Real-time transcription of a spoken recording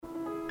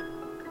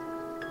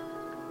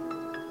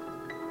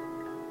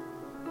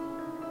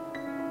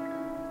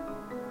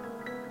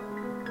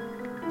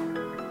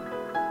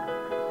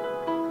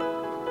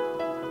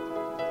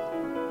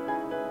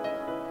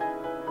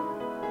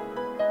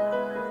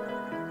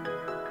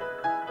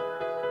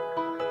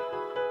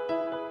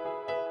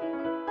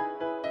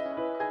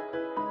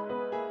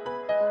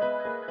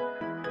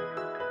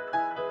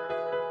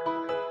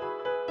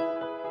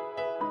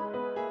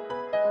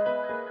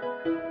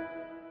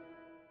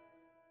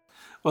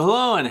Well,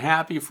 hello and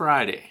happy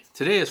Friday.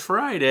 Today is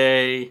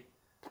Friday,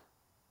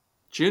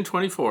 June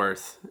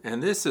 24th,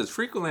 and this is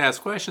Frequently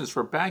Asked Questions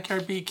for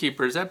Backyard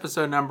Beekeepers,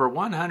 episode number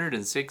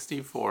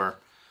 164.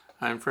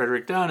 I'm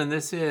Frederick Dunn, and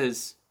this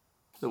is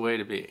The Way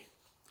to Be.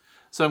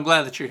 So I'm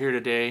glad that you're here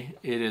today.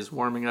 It is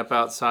warming up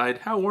outside.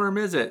 How warm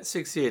is it?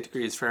 68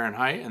 degrees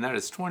Fahrenheit, and that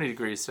is 20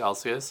 degrees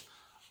Celsius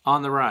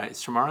on the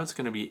rise. Tomorrow it's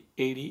going to be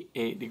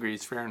 88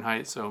 degrees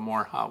Fahrenheit, so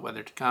more hot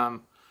weather to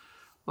come.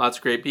 Lots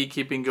of great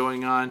beekeeping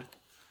going on.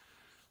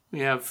 We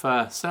have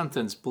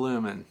something's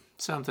blooming.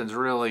 Something's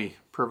really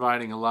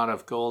providing a lot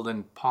of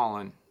golden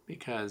pollen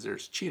because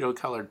there's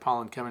Cheeto-colored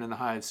pollen coming in the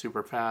hive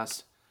super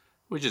fast,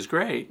 which is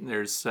great.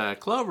 There's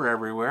clover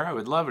everywhere. I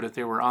would love it if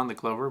they were on the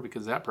clover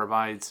because that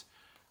provides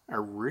a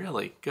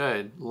really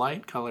good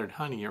light-colored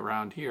honey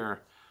around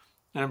here.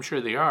 And I'm sure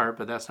they are,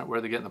 but that's not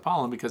where they're getting the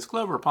pollen because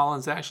clover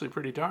pollen is actually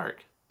pretty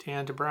dark,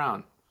 tan to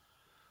brown.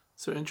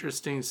 So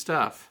interesting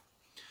stuff.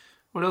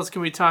 What else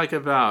can we talk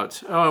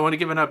about? Oh, I want to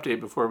give an update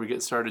before we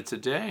get started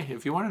today.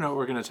 If you want to know what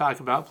we're going to talk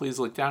about, please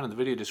look down in the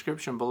video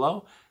description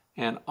below.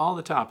 And all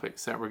the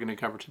topics that we're going to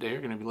cover today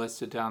are going to be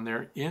listed down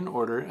there in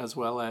order, as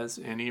well as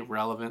any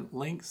relevant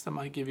links that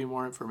might give you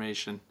more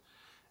information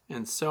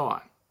and so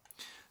on.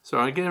 So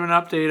I'm going to give an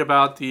update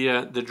about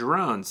the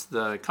drones.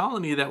 The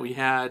colony that we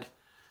had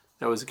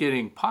that was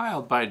getting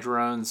piled by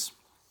drones,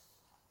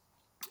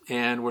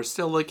 and we're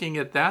still looking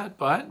at that,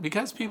 but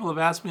because people have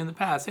asked me in the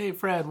past, hey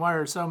Fred, why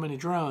are so many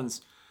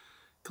drones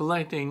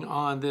collecting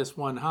on this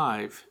one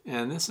hive?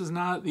 And this is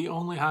not the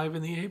only hive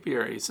in the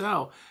apiary.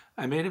 So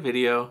I made a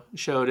video,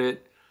 showed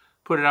it,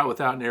 put it out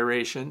without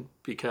narration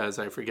because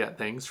I forget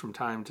things from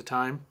time to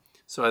time.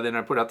 So then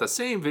I put out the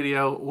same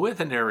video with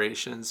a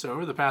narration. So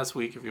over the past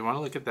week, if you want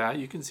to look at that,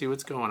 you can see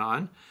what's going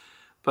on.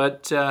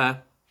 But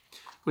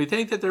we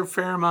think that they're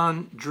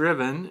pheromone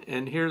driven,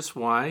 and here's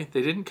why.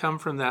 They didn't come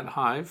from that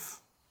hive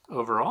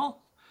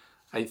overall.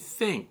 I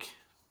think,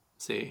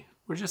 see,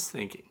 we're just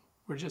thinking.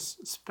 We're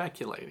just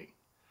speculating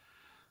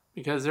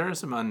because there are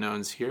some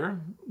unknowns here.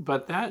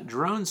 But that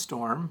drone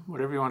storm,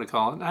 whatever you want to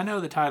call it, I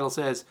know the title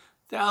says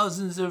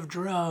thousands of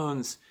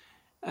drones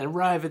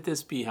arrive at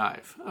this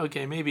beehive.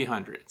 Okay, maybe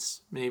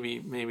hundreds,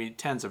 maybe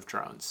tens of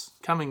drones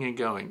coming and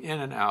going, in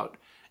and out.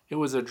 It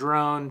was a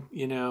drone,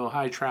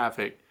 high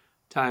traffic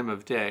time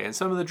of day. And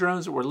some of the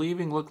drones that were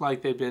leaving looked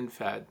like they'd been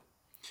fed.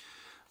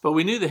 But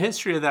we knew the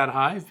history of that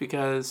hive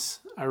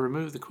because I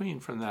removed the queen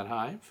from that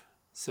hive.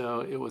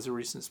 So it was a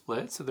recent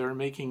split. So they were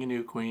making a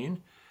new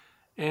queen.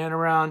 And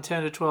around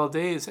 10 to 12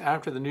 days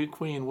after the new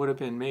queen would have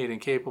been made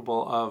and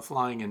capable of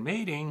flying and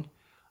mating,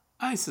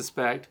 I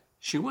suspect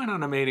she went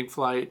on a mating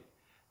flight,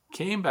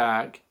 came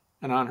back,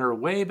 and on her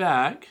way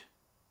back,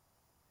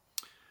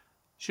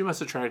 she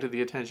must have attracted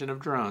the attention of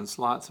drones,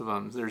 lots of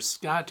them. There's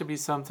got to be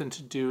something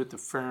to do with the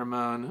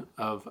pheromone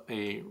of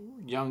a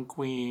young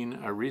queen,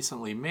 a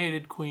recently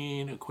mated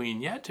queen, a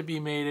queen yet to be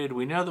mated.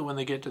 We know that when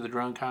they get to the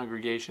drone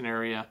congregation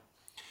area,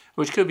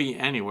 which could be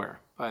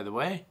anywhere, by the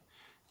way,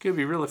 could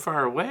be really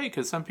far away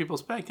because some people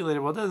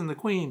speculated, well, doesn't the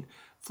queen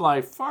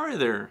fly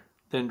farther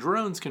than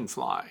drones can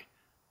fly?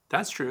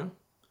 That's true.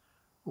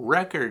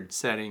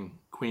 Record-setting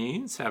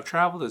queens have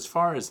traveled as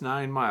far as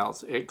 9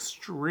 miles.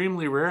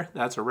 Extremely rare,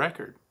 that's a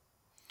record.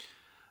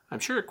 I'm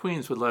sure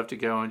queens would love to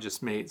go and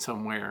just mate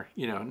somewhere,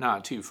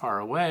 not too far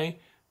away.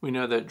 We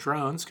know that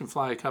drones can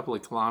fly a couple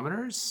of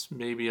kilometers,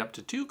 maybe up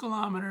to 2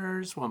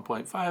 kilometers,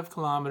 1.5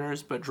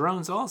 kilometers, but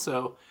drones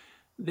also,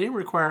 they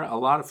require a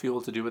lot of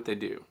fuel to do what they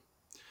do.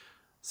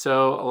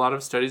 So a lot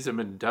of studies have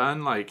been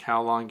done, like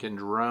how long can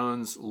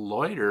drones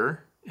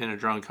loiter in a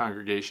drone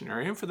congregation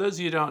area. And for those of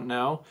you who don't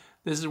know,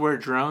 this is where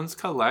drones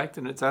collect,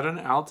 and it's at an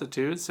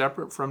altitude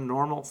separate from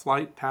normal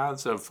flight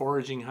paths of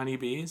foraging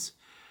honeybees.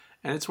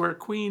 And it's where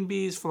queen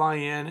bees fly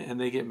in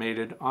and they get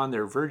mated on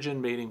their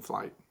virgin mating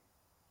flight.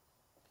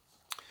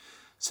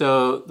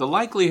 So the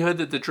likelihood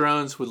that the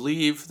drones would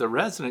leave the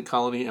resident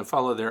colony and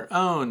follow their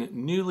own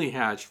newly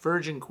hatched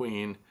virgin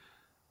queen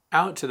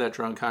out to that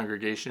drone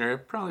congregation area,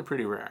 probably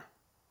pretty rare.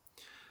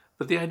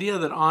 But the idea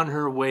that on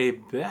her way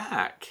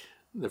back,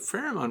 the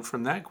pheromone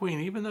from that queen,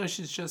 even though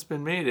she's just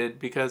been mated,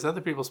 because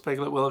other people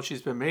speculate, well, if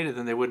she's been mated,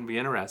 then they wouldn't be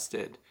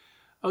interested.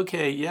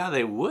 Okay, yeah,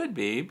 they would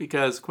be,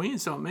 because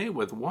queens don't mate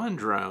with one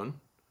drone.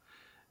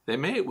 They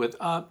mate with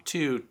up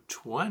to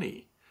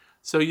 20.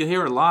 So you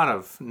hear a lot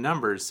of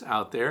numbers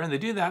out there, and they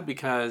do that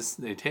because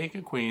they take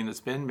a queen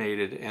that's been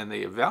mated, and they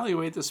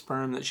evaluate the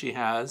sperm that she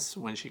has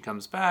when she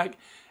comes back,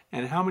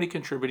 and how many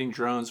contributing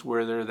drones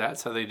were there.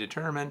 That's how they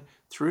determine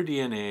through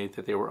DNA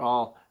that they were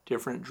all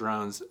different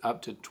drones.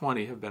 Up to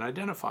 20 have been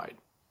identified.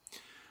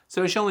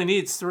 So she only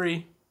needs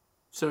 3.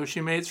 So if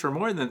she mates for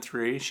more than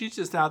 3, she's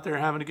just out there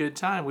having a good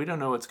time. We don't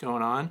know what's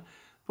going on.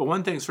 But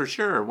one thing's for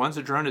sure, once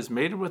a drone is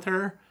mated with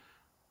her,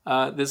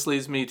 this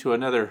leads me to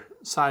another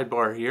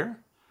sidebar here.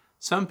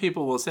 Some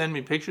people will send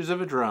me pictures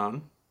of a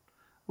drone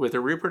with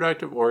her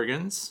reproductive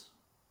organs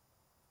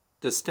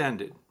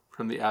distended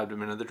from the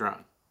abdomen of the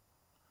drone.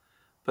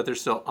 But they're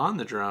still on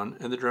the drone,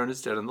 and the drone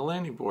is dead on the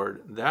landing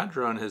board. That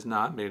drone has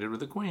not mated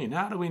with the queen.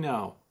 How do we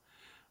know?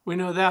 We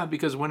know that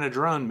because when a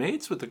drone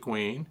mates with the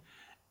queen,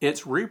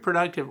 its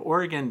reproductive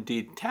organ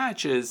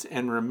detaches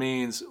and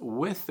remains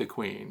with the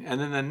queen. And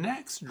then the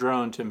next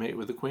drone to mate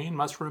with the queen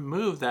must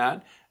remove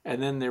that,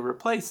 and then they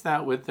replace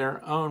that with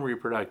their own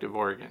reproductive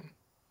organ.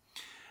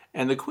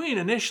 And the queen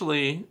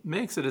initially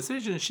makes a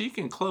decision. She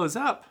can close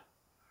up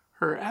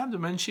her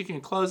abdomen, she can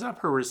close up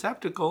her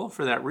receptacle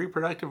for that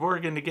reproductive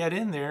organ to get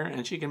in there,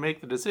 and she can make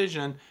the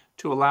decision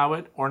to allow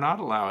it or not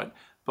allow it.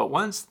 But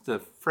once the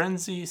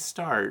frenzy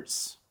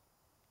starts,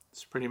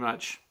 it's pretty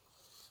much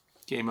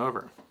game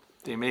over.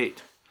 They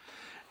mate.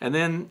 And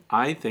then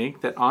I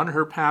think that on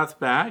her path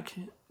back,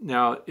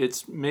 now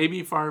it's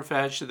maybe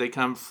far-fetched that they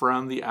come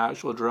from the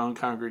actual drone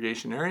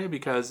congregation area,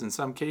 because in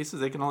some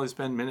cases they can only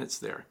spend minutes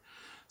there,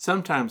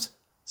 sometimes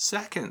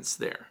seconds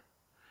there.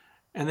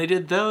 And they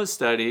did those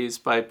studies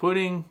by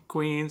putting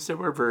queens that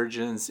were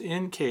virgins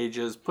in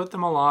cages, put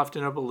them aloft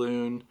in a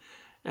balloon,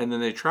 and then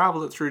they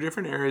traveled it through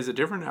different areas at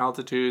different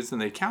altitudes, and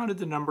they counted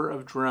the number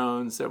of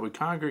drones that would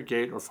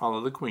congregate or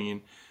follow the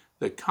queen,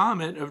 the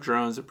comet of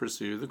drones that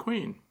pursue the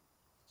queen.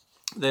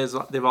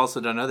 They've also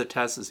done other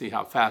tests to see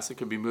how fast it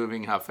could be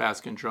moving, how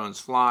fast can drones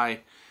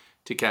fly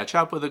to catch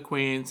up with the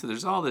queen. So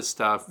there's all this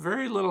stuff.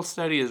 Very little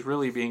study is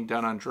really being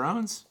done on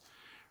drones.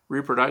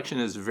 Reproduction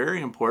is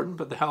very important,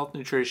 but the health,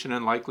 nutrition,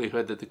 and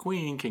likelihood that the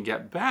queen can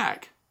get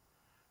back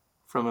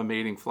from a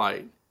mating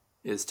flight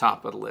is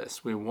top of the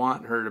list. We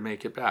want her to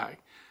make it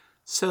back.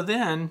 So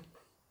then,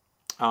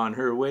 on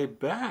her way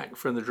back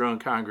from the drone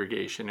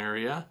congregation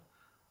area,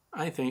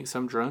 I think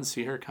some drones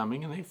see her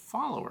coming and they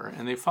follow her.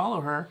 And they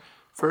follow her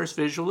first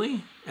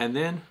visually and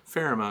then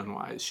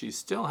pheromone-wise. She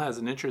still has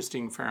an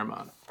interesting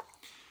pheromone.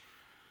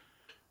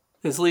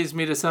 This leads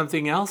me to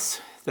something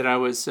else that I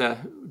was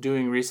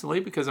doing recently,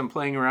 because I'm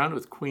playing around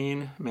with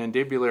queen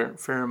mandibular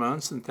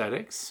pheromone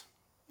synthetics.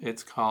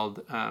 It's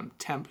called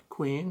Temp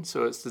Queen,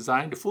 so it's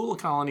designed to fool a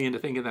colony into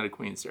thinking that a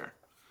queen's there.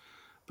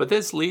 But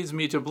this leads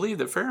me to believe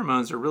that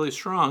pheromones are really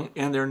strong,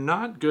 and they're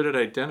not good at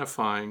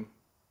identifying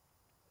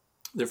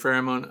the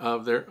pheromone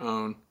of their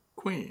own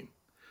queen.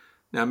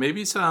 Now,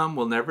 maybe some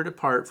will never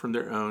depart from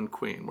their own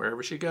queen.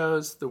 Wherever she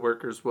goes, the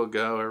workers will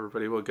go,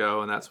 everybody will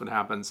go, and that's what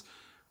happens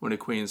when a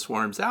queen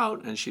swarms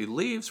out and she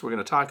leaves. We're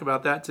going to talk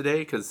about that today,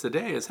 because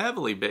today is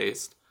heavily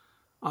based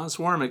on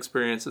swarm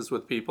experiences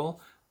with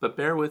people, but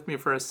bear with me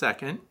for a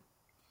second.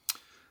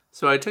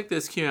 So I took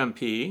this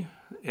QMP,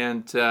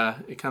 and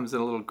it comes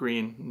in a little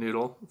green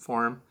noodle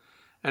form,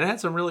 and it had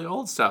some really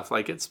old stuff,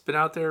 like it's been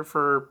out there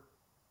for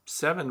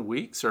 7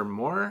 weeks or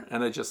more,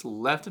 and I just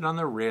left it on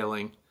the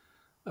railing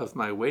of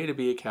my Way to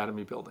Be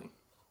Academy building.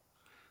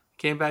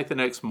 Came back the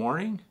next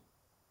morning,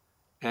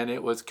 and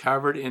it was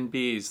covered in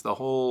bees, the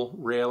whole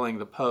railing,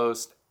 the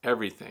post,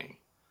 everything.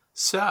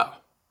 So,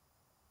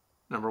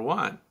 number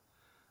one,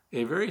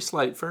 a very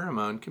slight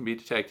pheromone can be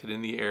detected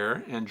in the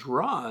air and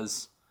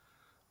draws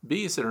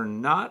bees that are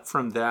not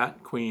from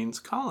that queen's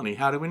colony.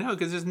 How do we know?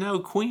 Because there's no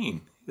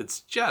queen. It's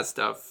just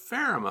a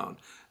pheromone.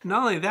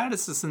 Not only that,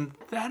 it's a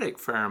synthetic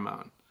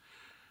pheromone.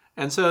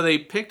 And so they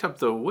picked up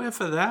the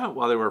whiff of that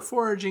while they were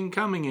foraging,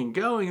 coming and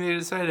going. They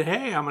decided,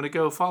 hey, I'm going to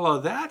go follow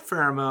that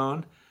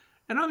pheromone,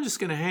 and I'm just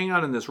going to hang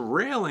out in this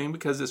railing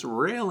because this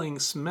railing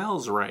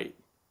smells right.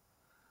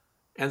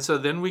 And so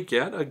then we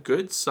get a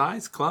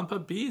good-sized clump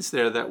of bees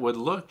there that would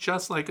look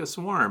just like a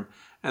swarm.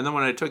 And then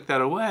when I took that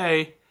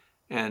away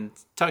and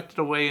tucked it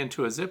away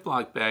into a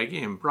Ziploc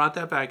baggie and brought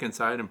that back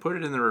inside and put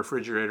it in the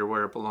refrigerator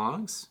where it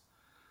belongs,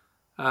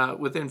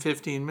 within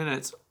 15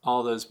 minutes,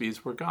 all those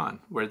bees were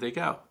gone. Where'd they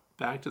go?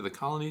 Back to the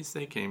colonies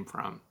they came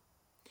from.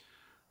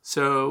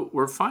 So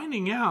we're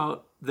finding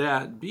out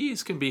that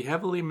bees can be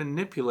heavily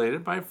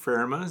manipulated by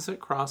pheromones that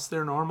cross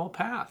their normal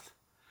path.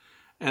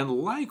 And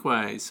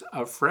likewise,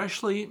 a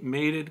freshly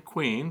mated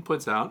queen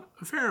puts out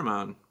a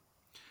pheromone.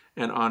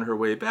 And on her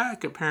way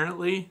back,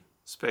 apparently,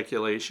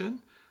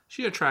 speculation,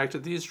 she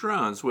attracted these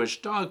drones,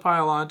 which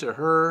dogpile onto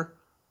her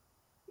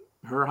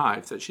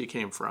hive that she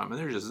came from. And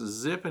they're just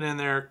zipping in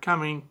there,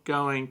 coming,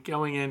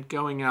 going in,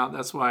 going out.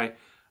 That's why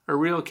a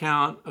real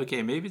count,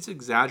 okay, maybe it's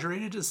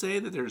exaggerated to say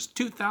that there's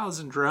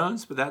 2,000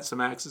 drones, but that's the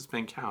max that's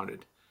been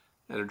counted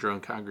at a drone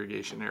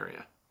congregation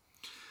area.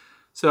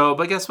 So,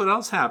 but guess what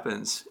else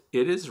happens?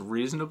 It is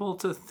reasonable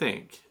to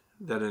think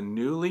that a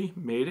newly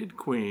mated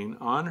queen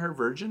on her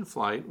virgin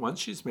flight, once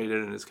she's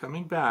mated and is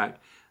coming back,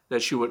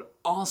 that she would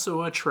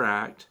also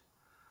attract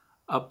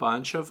a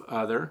bunch of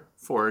other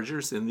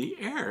foragers in the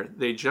air.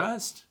 They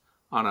just,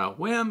 on a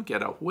whim,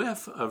 get a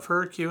whiff of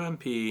her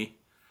QMP,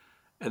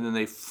 and then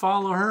they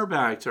follow her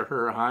back to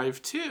her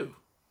hive too.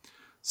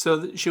 So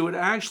that she would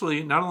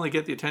actually not only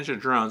get the attention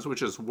of drones,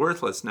 which is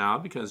worthless now,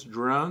 because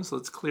drones,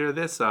 let's clear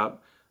this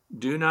up,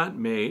 do not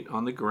mate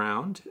on the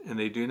ground, and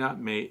they do not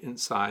mate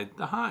inside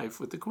the hive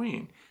with the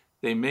queen.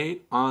 They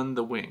mate on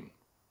the wing.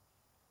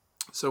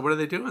 So what are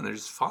they doing? They're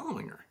just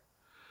following her.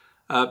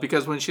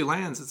 Because when she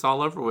lands, it's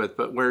all over with.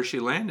 But where she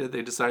landed,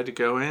 they decide to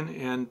go in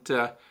and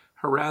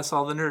harass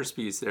all the nurse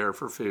bees there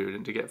for food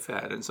and to get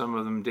fed. And some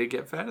of them did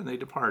get fed, and they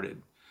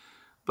departed.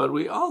 But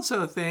we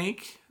also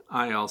think,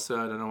 I don't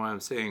know why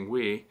I'm saying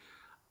we,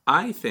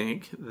 I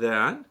think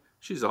that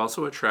she's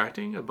also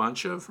attracting a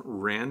bunch of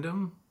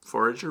random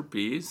forager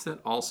bees that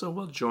also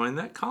will join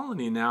that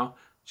colony now,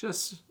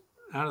 just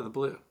out of the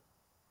blue.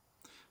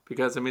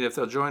 Because, I mean, if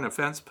they'll join a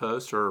fence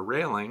post or a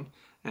railing,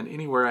 and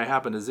anywhere I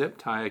happen to zip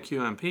tie a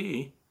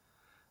QMP,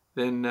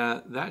 then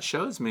that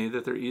shows me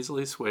that they're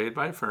easily swayed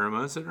by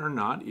pheromones that are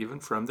not even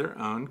from their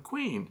own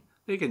queen.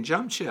 They can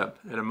jump ship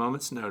at a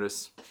moment's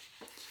notice.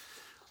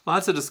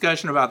 Lots of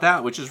discussion about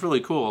that, which is really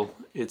cool.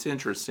 It's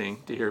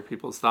interesting to hear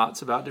people's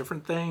thoughts about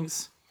different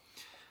things.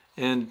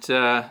 And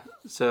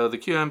so the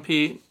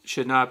QMP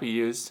should not be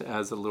used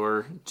as a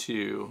lure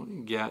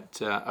to get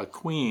a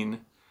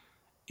queen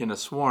in a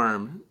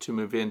swarm to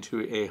move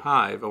into a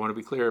hive. I want to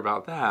be clear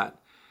about that,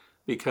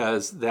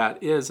 because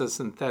that is a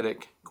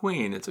synthetic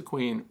queen. It's a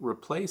queen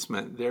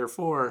replacement.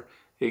 Therefore,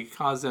 it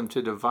caused them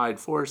to divide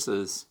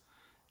forces,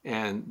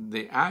 and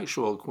the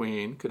actual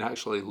queen could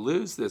actually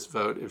lose this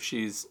vote if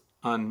she's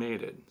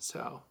unmated.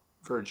 So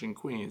virgin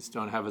queens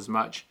don't have as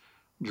much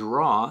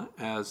draw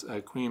as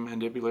a queen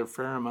mandibular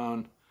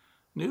pheromone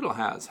noodle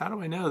has. How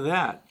do I know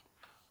that?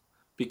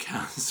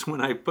 Because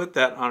when I put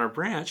that on a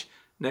branch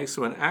next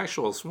to an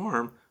actual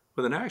swarm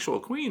with an actual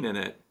queen in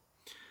it,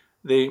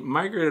 they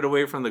migrated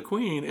away from the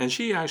queen, and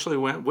she actually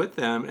went with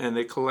them, and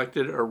they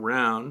collected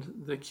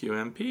around the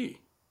QMP.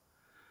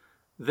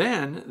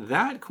 Then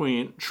that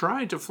queen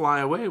tried to fly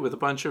away with a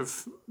bunch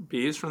of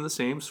bees from the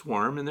same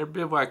swarm in their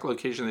bivouac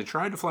location. They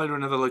tried to fly to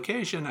another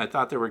location. I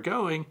thought they were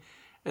going,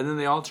 and then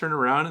they all turn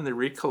around and they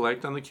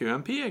recollect on the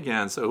QMP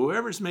again. So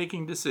whoever's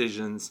making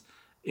decisions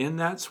in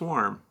that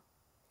swarm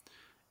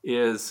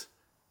is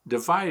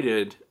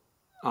divided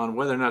on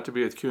whether or not to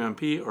be with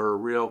QMP or a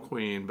real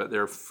queen, but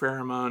they're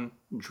pheromone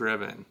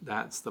driven.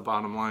 That's the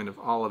bottom line of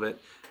all of it.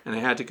 And they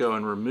had to go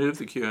and remove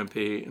the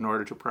QMP in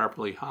order to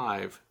properly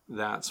hive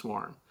that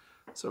swarm.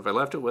 So if I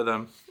left it with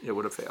them, it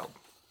would have failed.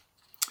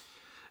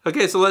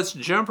 Okay, so let's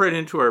jump right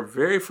into our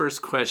very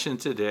first question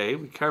today.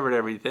 We covered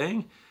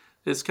everything.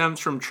 This comes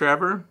from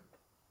Trevor.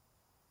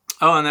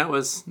 Oh, and that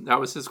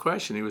was his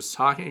question. He was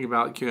talking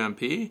about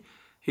QMP.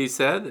 He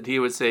said that he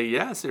would say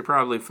yes, they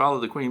probably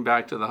followed the queen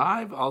back to the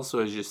hive. Also,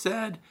 as you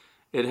said,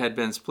 it had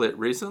been split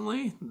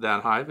recently.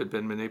 That hive had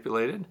been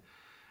manipulated.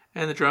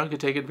 And the drone could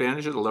take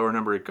advantage of the lower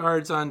number of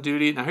guards on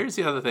duty. Now, here's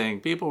the other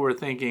thing. People were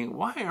thinking,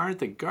 why aren't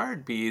the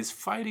guard bees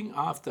fighting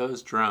off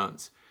those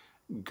drones?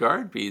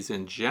 Guard bees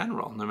in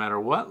general, no matter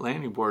what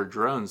landing board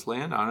drones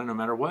land on, and no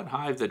matter what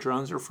hive the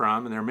drones are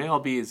from, and they're male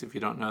bees if you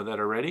don't know that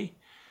already,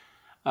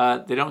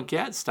 they don't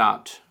get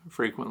stopped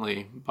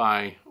frequently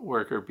by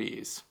worker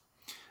bees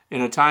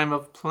in a time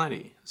of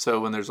plenty. So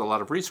when there's a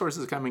lot of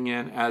resources coming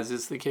in, as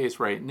is the case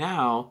right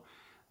now,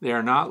 they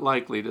are not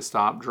likely to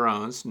stop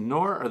drones,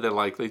 nor are they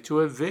likely to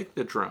evict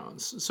the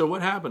drones. So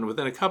what happened?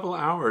 Within a couple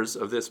hours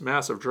of this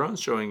massive drones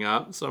showing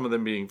up, some of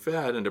them being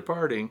fed and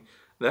departing,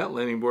 that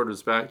landing board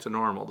was back to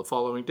normal. The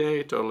following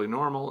day, totally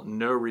normal,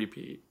 no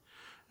repeat.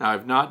 Now,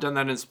 I've not done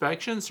that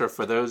inspection, so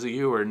for those of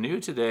you who are new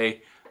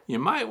today, you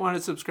might want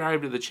to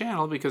subscribe to the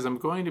channel because I'm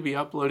going to be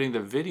uploading the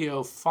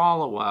video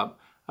follow-up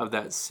of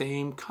that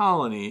same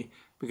colony,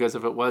 because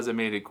if it was a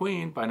mated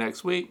queen, by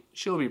next week,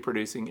 she'll be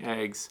producing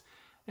eggs.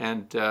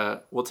 And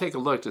we'll take a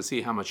look to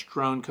see how much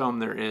drone comb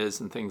there is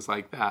and things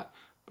like that.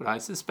 But I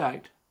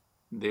suspect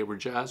they were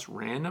just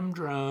random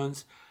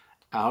drones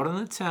out in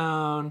the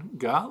town,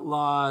 got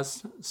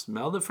lost,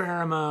 smelled the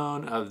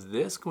pheromone of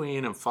this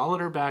queen and followed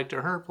her back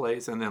to her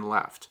place and then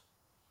left.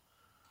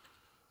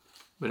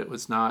 But it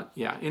was not,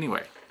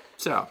 anyway.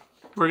 So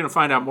we're going to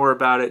find out more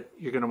about it.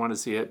 You're going to want to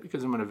see it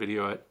because I'm going to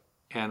video it.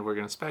 And we're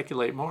going to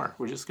speculate more.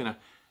 We're just going to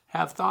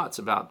have thoughts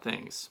about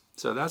things.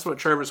 So that's what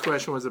Trevor's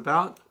question was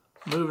about.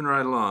 Moving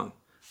right along.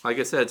 Like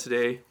I said,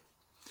 today,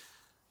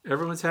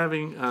 everyone's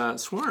having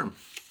swarm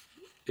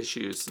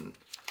issues and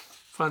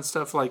fun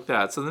stuff like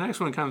that. So the next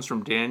one comes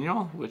from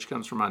Daniel, which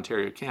comes from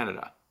Ontario,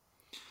 Canada.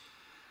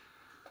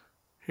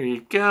 Here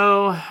you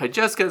go. I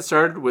just got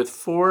started with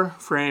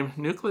 4-frame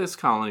nucleus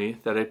colony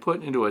that I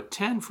put into a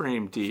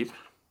 10-frame deep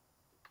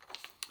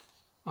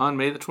on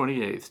May the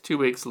 28th. 2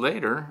 weeks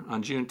later,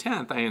 on June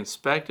 10th, I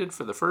inspected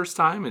for the first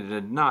time and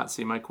did not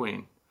see my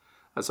queen.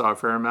 I saw a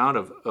fair amount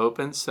of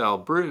open cell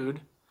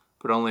brood,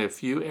 but only a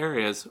few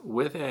areas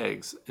with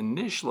eggs.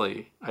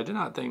 Initially, I did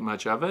not think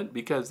much of it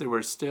because they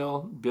were still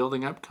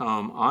building up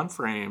comb on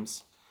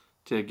frames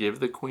to give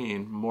the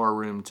queen more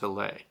room to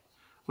lay.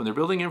 When they're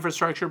building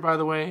infrastructure, by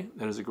the way,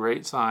 that is a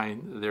great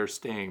sign they're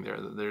staying there,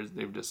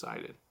 they've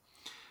decided.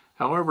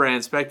 However, I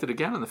inspected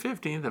again on the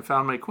 15th and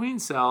found my queen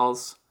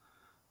cells,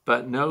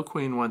 but no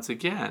queen once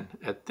again.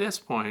 At this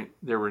point,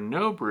 there were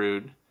no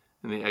brood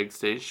in the egg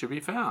stage to be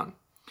found.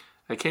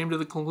 I came to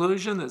the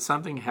conclusion that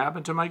something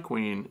happened to my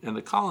queen and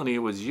the colony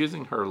was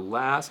using her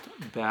last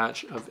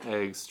batch of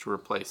eggs to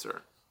replace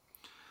her.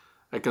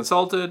 I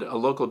consulted a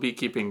local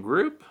beekeeping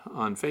group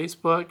on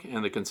Facebook,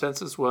 and the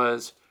consensus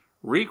was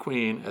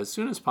requeen as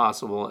soon as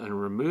possible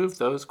and remove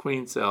those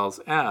queen cells,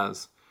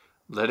 as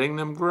letting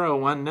them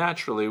grow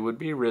unnaturally would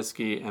be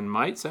risky and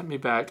might set me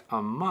back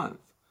a month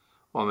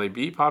while my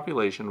bee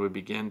population would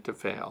begin to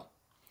fail.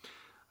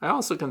 I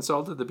also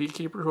consulted the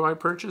beekeeper who I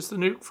purchased the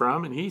nuke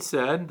from, and he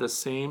said the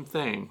same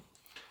thing.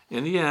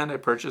 In the end, I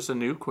purchased a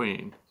new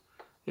queen.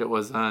 It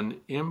was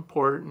an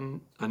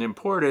imported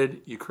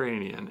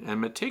Ukrainian,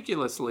 and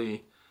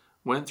meticulously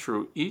went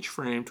through each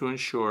frame to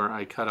ensure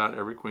I cut out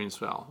every queen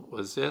cell.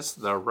 Was this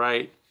the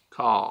right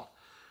call?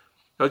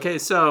 Okay,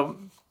 so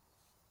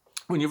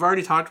when you've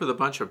already talked with a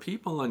bunch of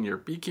people in your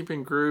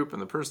beekeeping group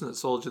and the person that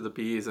sold you the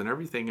bees and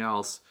everything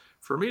else,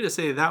 for me to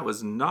say that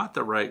was not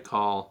the right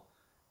call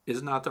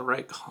is not the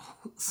right call.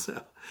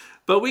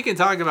 But we can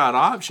talk about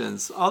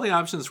options. All the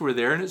options were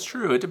there, and it's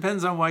true. It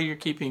depends on why you're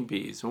keeping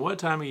bees and what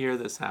time of year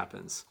this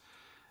happens.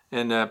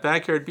 In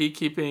backyard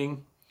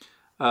beekeeping,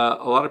 a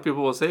lot of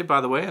people will say,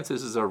 by the way, if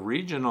this is a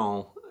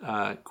regional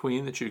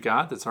queen that you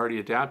got that's already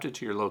adapted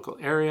to your local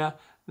area,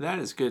 that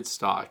is good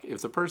stock.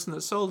 If the person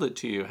that sold it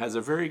to you has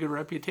a very good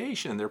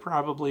reputation, they're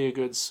probably a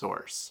good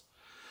source.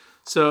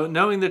 So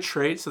knowing the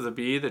traits of the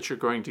bee that you're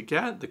going to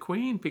get, the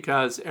queen,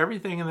 because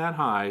everything in that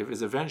hive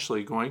is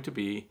eventually going to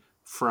be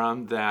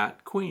from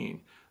that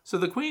queen. So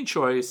the queen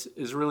choice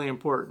is really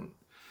important.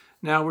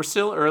 Now, we're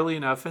still early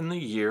enough in the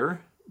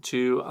year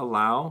to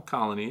allow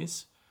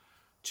colonies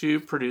to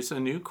produce a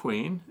new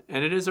queen,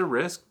 and it is a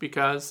risk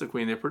because the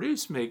queen they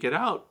produce may get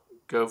out,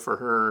 go for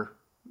her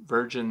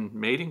virgin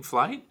mating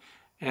flight,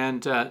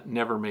 and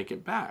never make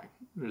it back.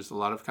 There's a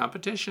lot of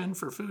competition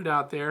for food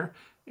out there,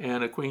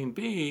 and a queen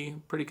bee,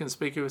 pretty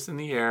conspicuous in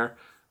the air,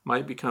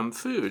 might become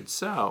food.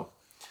 So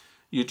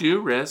you do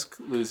risk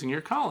losing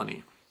your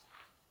colony.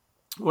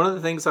 One of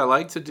the things I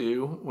like to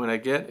do when I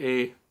get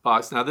a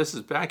box, now this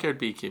is backyard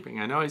beekeeping.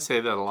 I know I say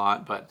that a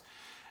lot, but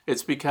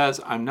it's because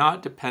I'm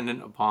not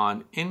dependent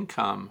upon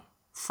income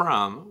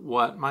from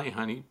what my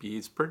honey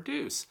bees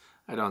produce.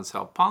 I don't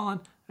sell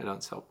pollen, I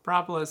don't sell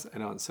propolis, I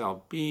don't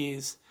sell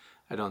bees,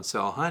 I don't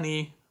sell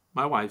honey.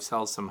 My wife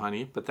sells some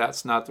honey, but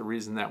that's not the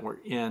reason that we're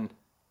in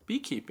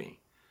beekeeping.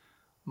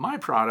 My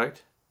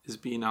product is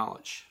bee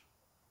knowledge.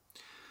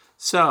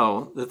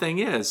 So the thing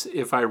is,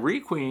 if I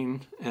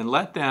requeen and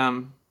let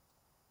them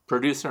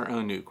produce their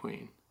own new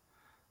queen,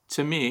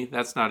 to me,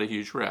 that's not a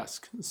huge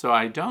risk. So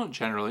I don't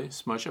generally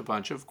smush a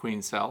bunch of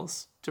queen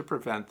cells to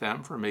prevent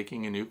them from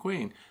making a new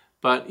queen.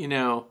 But,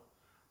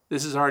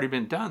 this has already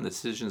been done. The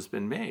decision's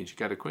been made. You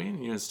got a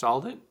queen, you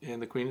installed it,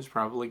 and the queen is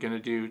probably going to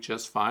do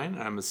just fine.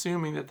 I'm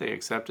assuming that they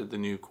accepted the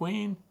new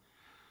queen.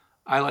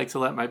 I like to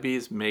let my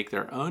bees make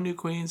their own new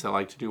queens. I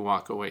like to do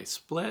walk-away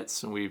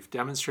splits, and we've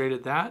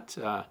demonstrated that.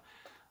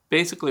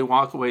 Basically,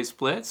 walk-away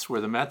splits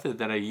were the method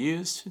that I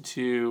used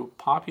to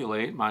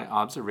populate my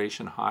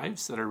observation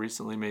hives that I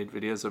recently made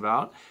videos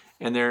about,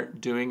 and they're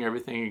doing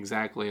everything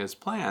exactly as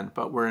planned,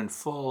 but we're in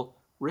full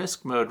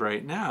risk mode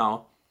right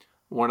now.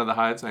 One of the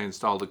hives, I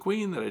installed a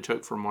queen that I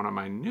took from one of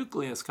my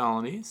nucleus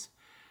colonies.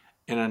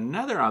 In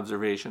another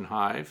observation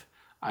hive,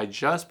 I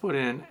just put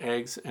in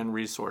eggs and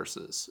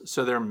resources.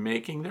 So they're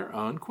making their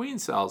own queen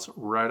cells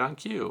right on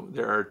cue.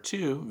 There are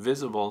 2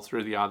 visible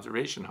through the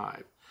observation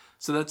hive.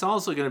 So that's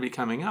also going to be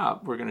coming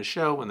up. We're going to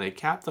show when they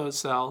cap those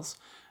cells.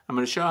 I'm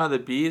going to show how the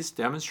bees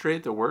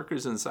demonstrate, the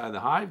workers inside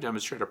the hive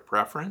demonstrate a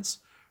preference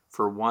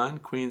for one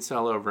queen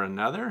cell over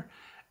another.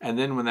 And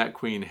then when that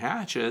queen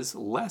hatches,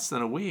 less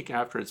than a week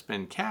after it's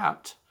been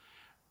capped,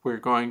 we're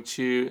going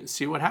to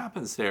see what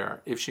happens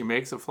there. If she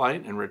makes a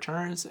flight and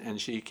returns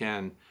and she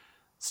can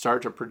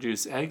start to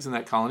produce eggs in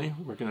that colony,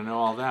 we're going to know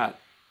all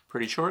that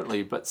pretty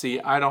shortly. But see,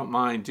 I don't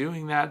mind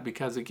doing that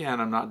because, again,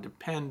 I'm not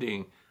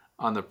depending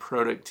on the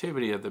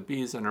productivity of the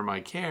bees under my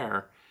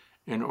care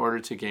in order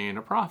to gain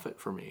a profit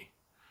for me.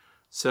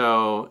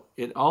 So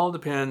it all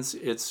depends.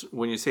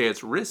 When you say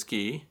it's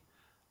risky,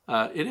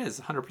 it is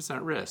 100%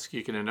 risk.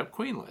 You can end up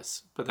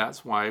queenless, but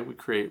that's why we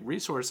create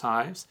resource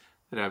hives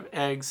that have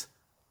eggs,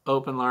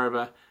 open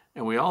larvae,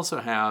 and we also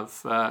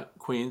have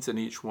queens in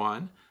each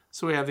one.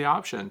 So we have the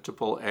option to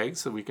pull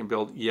eggs so we can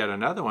build yet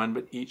another one,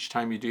 but each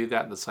time you do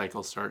that, the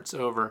cycle starts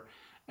over,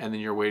 and then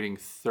you're waiting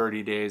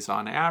 30 days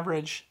on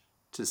average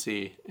to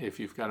see if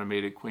you've got a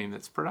mated queen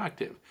that's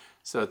productive.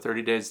 So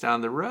 30 days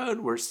down the road,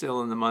 we're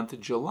still in the month of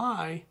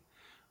July,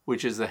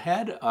 which is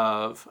ahead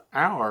of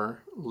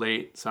our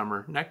late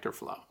summer nectar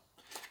flow.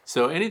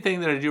 So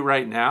anything that I do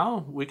right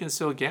now, we can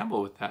still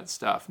gamble with that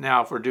stuff.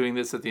 Now, if we're doing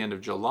this at the end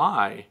of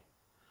July,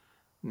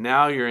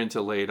 now you're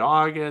into late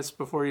August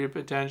before you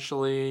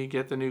potentially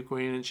get the new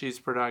queen and she's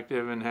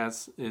productive and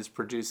is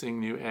producing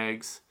new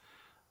eggs.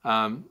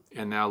 And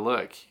now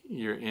look,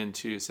 you're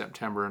into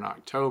September and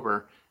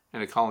October,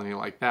 and a colony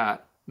like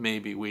that may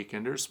be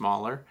weakened or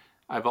smaller.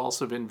 I've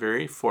also been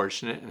very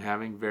fortunate in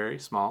having very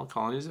small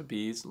colonies of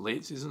bees,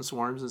 late season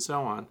swarms and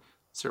so on,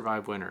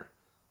 survive winter,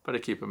 but I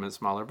keep them in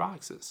smaller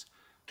boxes.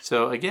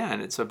 So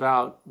again, it's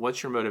about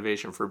what's your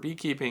motivation for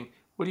beekeeping?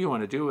 What do you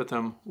want to do with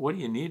them? What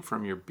do you need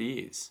from your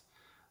bees?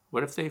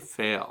 What if they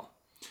fail?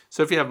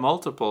 So if you have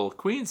multiple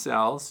queen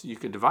cells, you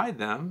could divide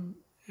them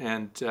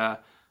and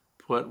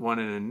put one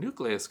in a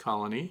nucleus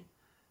colony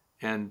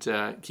and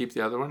keep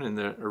the other one in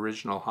the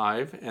original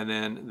hive, and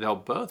then they'll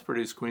both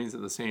produce queens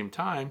at the same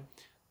time.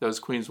 Those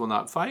queens will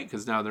not fight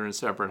because now they're in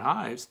separate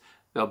hives.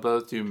 They'll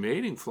both do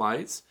mating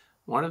flights,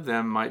 One of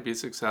them might be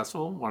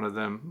successful, one of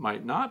them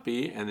might not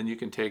be, and then you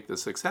can take the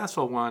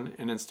successful one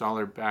and install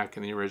her back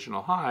in the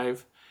original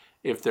hive.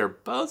 If they're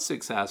both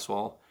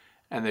successful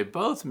and they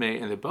both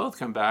mate and they both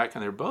come back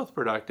and they're both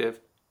productive,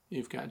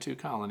 you've got 2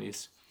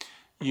 colonies.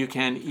 You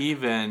can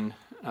even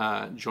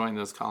join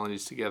those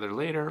colonies together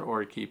later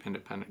or keep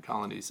independent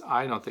colonies.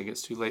 I don't think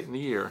it's too late in the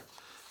year.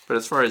 But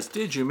as far as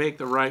did you make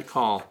the right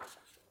call,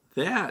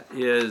 that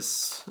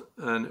is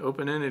an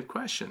open-ended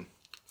question,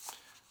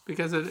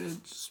 because it's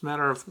just a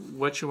matter of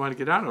what you want to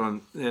get out of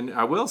them. And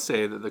I will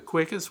say that the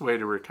quickest way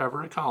to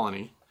recover a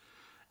colony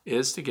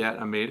is to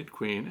get a mated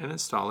queen and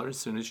install her as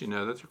soon as you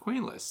know that they're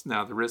queenless.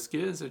 Now, the risk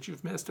is that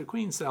you've missed a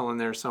queen cell in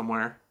there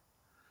somewhere.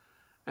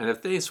 And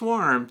if they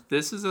swarm,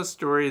 this is a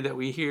story that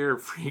we hear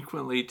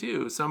frequently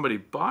too. Somebody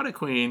bought a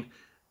queen,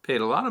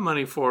 paid a lot of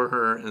money for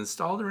her,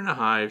 installed her in a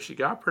hive, she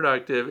got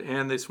productive,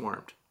 and they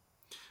swarmed.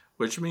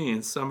 Which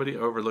means somebody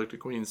overlooked a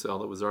queen cell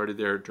that was already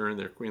there during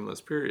their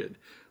queenless period,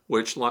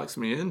 which locks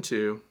me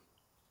into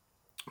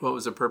what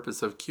was the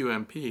purpose of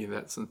QMP,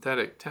 that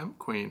synthetic temp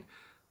queen.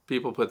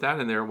 People put that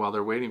in there while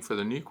they're waiting for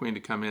the new queen to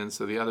come in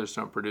so the others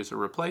don't produce a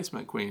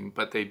replacement queen.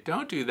 But they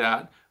don't do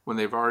that when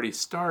they've already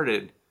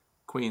started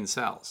queen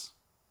cells.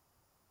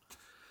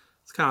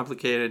 It's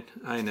complicated,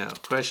 I know.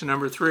 Question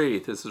number 3,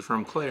 this is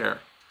from Claire.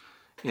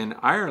 In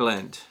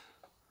Ireland,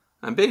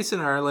 I'm based in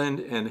Ireland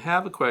and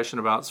have a question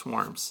about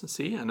swarms.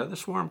 See, another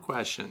swarm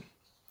question.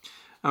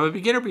 I'm a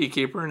beginner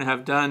beekeeper and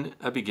have done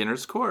a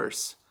beginner's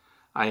course.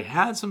 I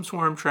had some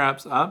swarm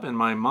traps up in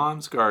my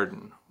mom's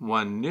garden.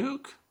 1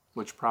 nuke,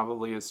 which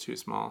probably is too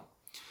small,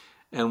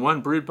 and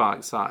 1 brood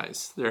box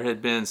size. There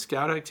had been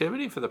scout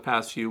activity for the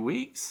past few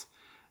weeks,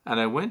 and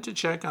I went to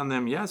check on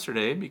them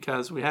yesterday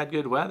because we had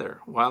good weather.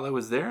 While I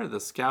was there, the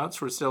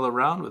scouts were still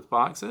around with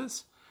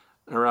boxes,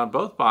 around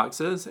both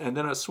boxes, and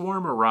then a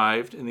swarm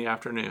arrived in the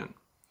afternoon.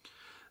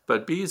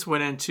 But bees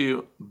went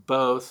into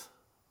both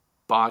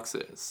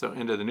boxes, so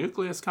into the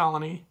nucleus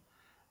colony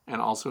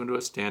and also into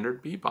a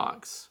standard bee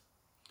box.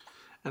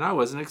 And I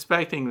wasn't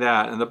expecting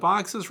that. And the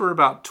boxes were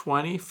about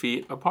 20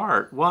 feet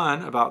apart.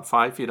 One about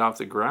 5 feet off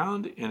the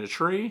ground in a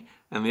tree,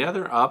 and the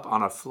other up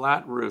on a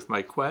flat roof.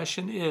 My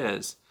question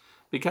is,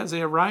 because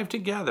they arrived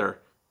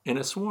together in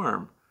a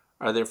swarm,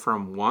 are they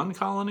from one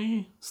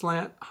colony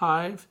slant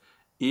hive,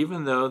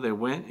 even though they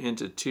went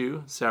into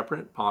 2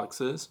 separate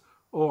boxes,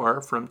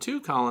 or from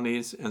 2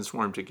 colonies and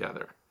swarmed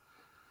together?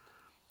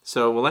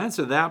 So we'll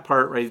answer that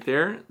part right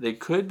there. They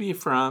could be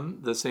from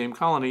the same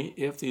colony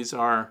if these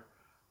are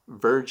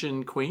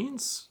virgin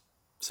queens.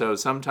 So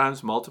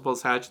sometimes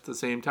multiples hatch at the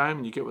same time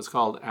and you get what's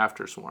called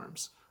after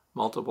swarms.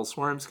 Multiple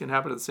swarms can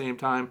happen at the same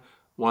time.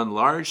 One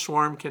large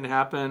swarm can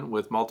happen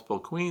with multiple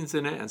queens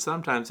in it, and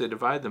sometimes they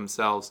divide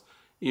themselves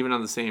even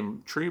on the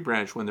same tree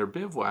branch when they're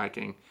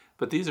bivouacking,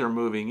 but these are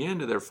moving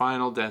into their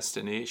final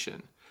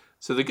destination.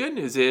 So the good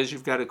news is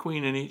you've got a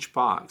queen in each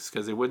box,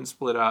 because they wouldn't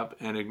split up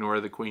and ignore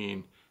the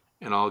queen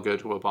and all go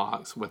to a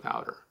box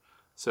without her.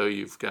 So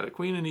you've got a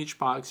queen in each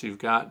box, you've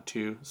got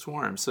 2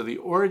 swarms. So the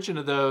origin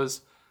of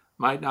those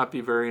might not be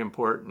very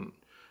important.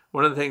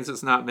 One of the things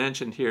that's not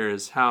mentioned here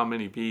is how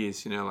many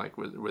bees, like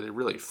were they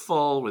really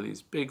full? Were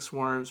these big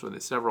swarms? Were they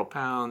several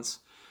pounds?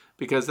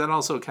 Because that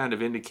also kind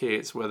of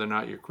indicates whether or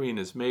not your queen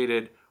is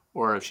mated,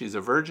 or if she's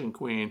a virgin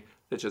queen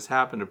that just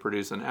happened to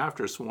produce an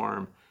after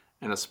swarm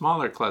and a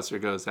smaller cluster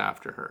goes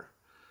after her.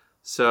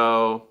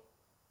 So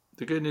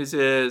the good news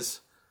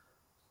is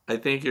I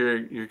think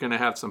you're going to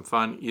have some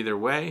fun either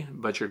way,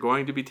 but you're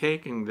going to be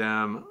taking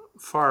them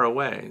far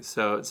away.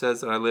 So it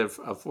says that I live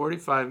a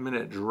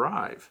 45-minute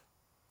drive.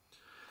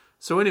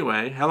 So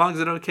anyway, how long is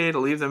it okay to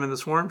leave them in the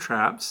swarm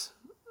traps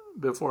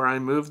before I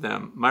move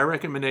them? My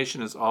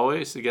recommendation is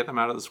always to get them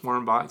out of the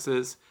swarm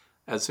boxes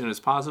as soon as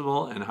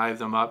possible and hive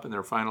them up in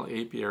their final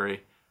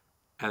apiary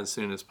as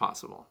soon as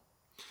possible.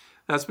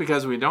 That's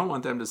because we don't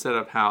want them to set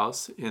up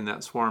house in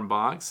that swarm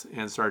box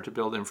and start to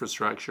build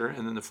infrastructure,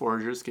 and then the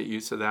foragers get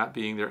used to that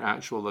being their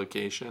actual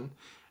location.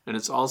 And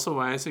it's also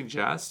why I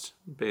suggest,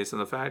 based on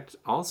the fact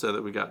also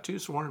that we got 2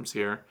 swarms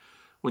here,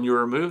 when you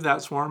remove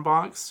that swarm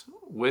box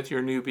with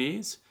your new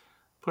bees,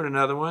 put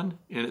another one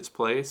in its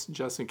place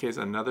just in case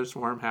another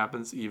swarm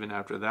happens even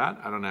after that.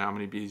 I don't know how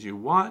many bees you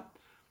want.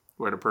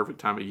 We're at a perfect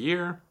time of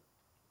year.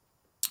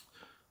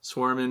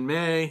 Swarm in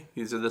May,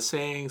 these are the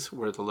sayings,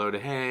 worth a load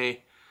of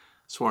hay.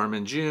 Swarm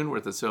in June,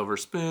 worth a silver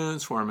spoon.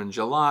 Swarm in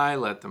July,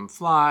 let them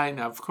fly.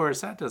 Now, of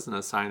course, that doesn't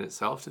assign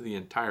itself to the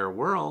entire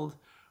world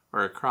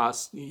or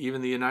across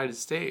even the United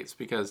States,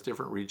 because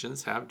different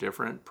regions have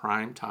different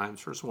prime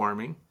times for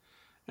swarming,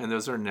 and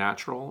those are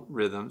natural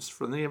rhythms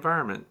from the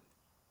environment.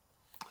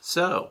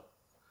 So,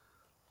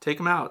 take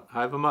them out,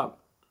 hive them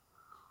up.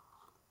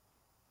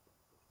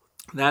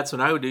 That's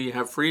what I would do. You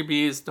have free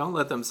bees, don't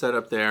let them set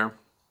up there.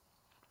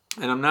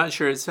 And I'm not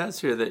sure it says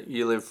here that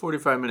you live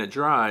 45-minute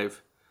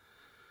drive,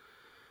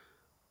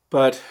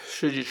 but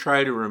should you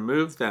try to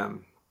remove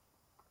them?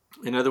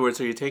 In other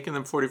words, are you taking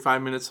them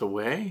 45 minutes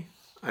away?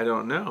 I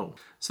don't know.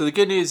 So the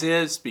good news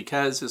is,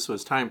 because this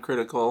was time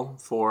critical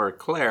for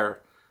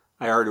Claire,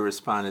 I already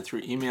responded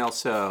through email,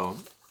 so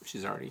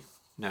she's already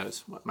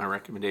knows what my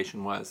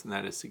recommendation was, and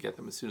that is to get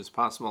them as soon as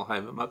possible,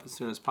 hive them up as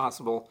soon as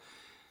possible.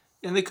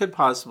 And they could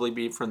possibly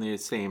be from the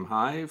same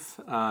hive,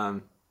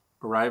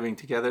 arriving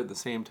together at the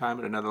same time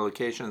at another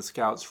location.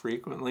 Scouts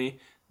frequently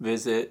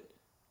visit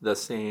the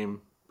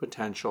same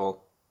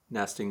potential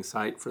nesting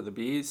site for the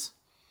bees.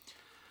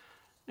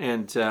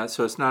 And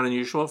so it's not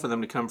unusual for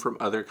them to come from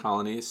other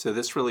colonies. So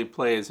this really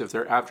plays, if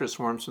they're after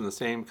swarms from the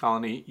same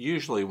colony,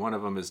 usually one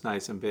of them is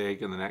nice and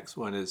big and the next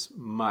one is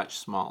much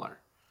smaller.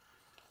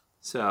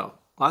 So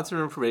lots of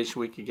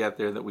information we could get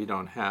there that we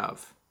don't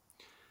have.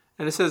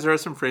 And it says there are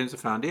some frames of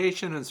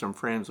foundation and some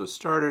frames with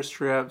starter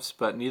strips,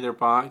 but neither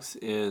box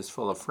is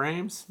full of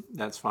frames.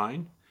 That's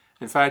fine.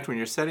 In fact, when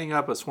you're setting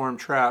up a swarm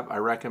trap, I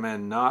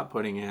recommend not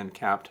putting in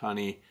capped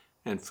honey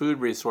and food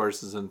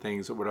resources and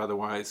things that would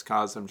otherwise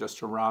cause them just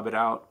to rob it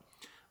out.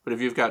 But if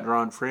you've got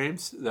drawn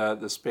frames,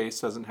 the space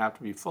doesn't have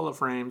to be full of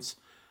frames.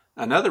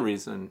 Another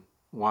reason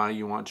why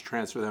you want to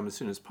transfer them as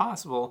soon as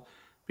possible,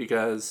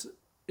 because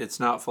it's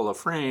not full of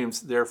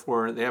frames,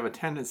 therefore they have a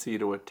tendency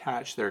to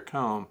attach their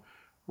comb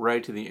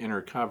right to the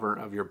inner cover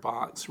of your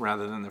box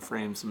rather than the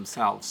frames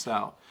themselves. So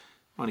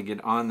you want to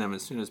get on them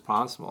as soon as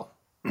possible.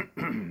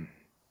 And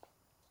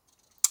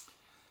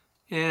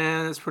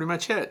that's pretty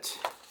much it.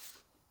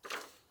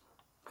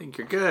 I think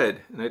you're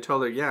good. And I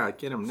told her, yeah,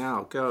 get them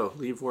now. Go.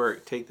 Leave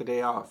work. Take the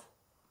day off.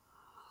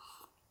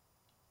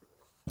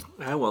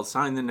 I will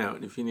sign the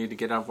note if you need to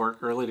get off work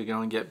early to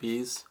go and get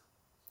bees.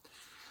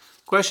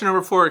 Question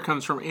number 4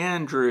 comes from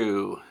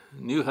Andrew,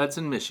 New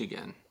Hudson,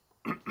 Michigan.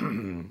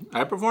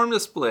 I performed a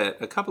split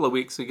a couple of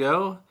weeks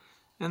ago,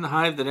 and the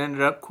hive that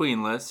ended up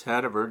queenless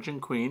had a virgin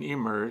queen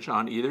emerge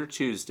on either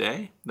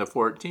Tuesday, the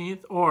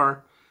 14th,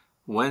 or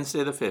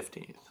Wednesday, the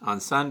 15th.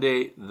 On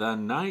Sunday, the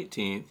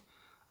 19th,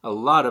 a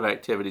lot of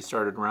activity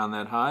started around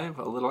that hive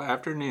a little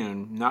after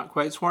noon. Not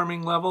quite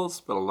swarming levels,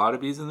 but a lot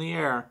of bees in the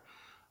air.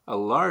 A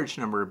large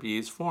number of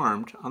bees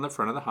formed on the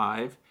front of the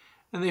hive,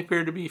 and they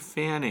appeared to be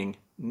fanning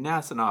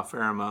Nasonov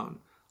pheromone,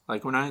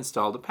 like when I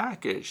installed a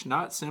package,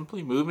 not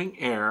simply moving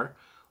air,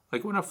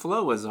 like when a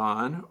flow is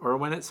on or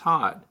when it's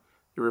hot.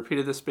 They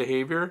repeated this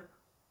behavior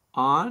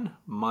on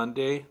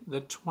Monday, the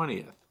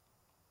 20th.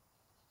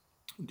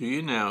 Do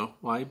you know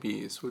why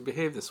bees would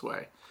behave this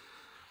way?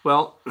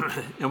 Well,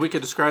 and we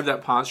could describe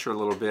that posture a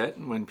little bit.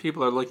 When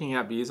people are looking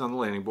at bees on the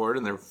landing board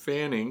and they're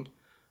fanning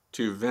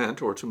to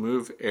vent or to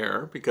move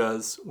air,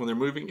 because when they're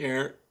moving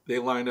air, they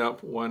line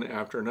up one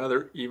after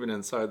another, even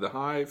inside the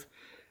hive,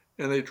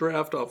 and they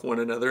draft off one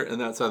another,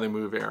 and that's how they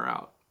move air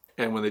out.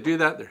 And when they do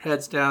that, their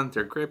head's down,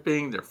 they're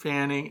gripping, they're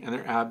fanning, and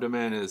their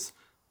abdomen is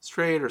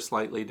straight or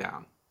slightly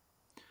down.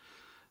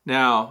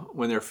 Now,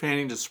 when they're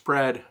fanning to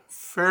spread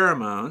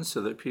pheromones,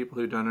 so that people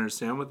who don't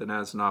understand what the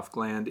Nasonov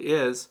gland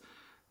is,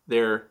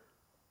 their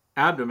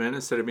abdomen,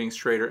 instead of being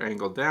straight or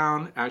angled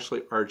down,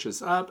 actually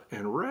arches up,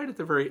 and right at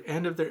the very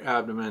end of their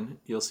abdomen,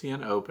 you'll see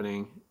an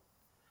opening,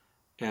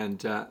 and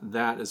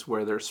that is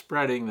where they're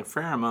spreading the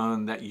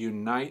pheromone that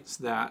unites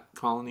that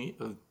colony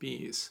of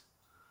bees.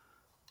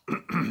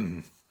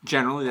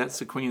 Generally, that's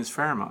the queen's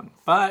pheromone.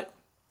 But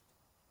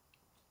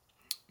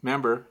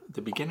remember, at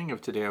the beginning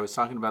of today, I was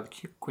talking about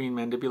the queen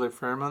mandibular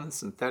pheromone, the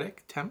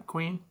synthetic temp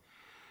queen.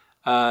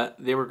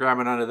 They were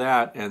grabbing onto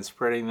that and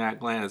spreading that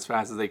gland as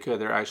fast as they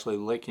could. They're actually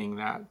licking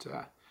that,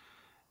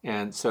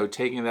 and so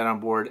taking that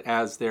on board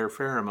as their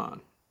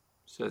pheromone.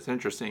 So it's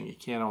interesting. You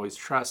can't always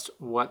trust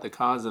what the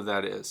cause of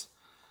that is.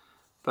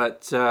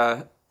 But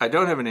I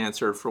don't have an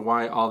answer for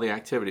why all the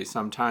activity.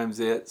 Sometimes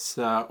it's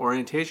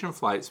orientation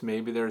flights.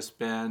 Maybe there's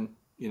been,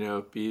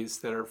 bees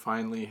that are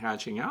finally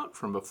hatching out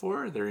from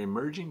before. They're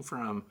emerging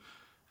from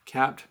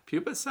capped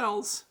pupa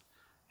cells.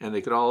 And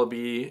they could all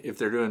be, if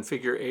they're doing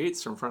figure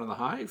eights in front of the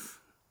hive,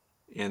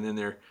 and then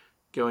they're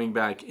going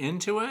back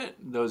into it,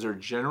 those are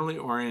generally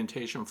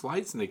orientation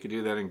flights, and they could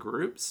do that in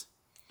groups.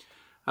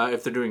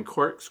 If they're doing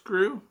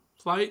corkscrew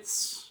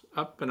flights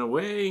up and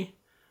away,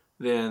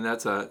 then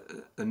that's a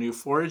new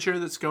forager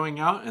that's going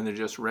out, and they're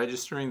just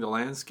registering the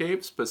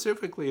landscape.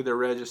 Specifically, they're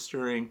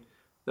registering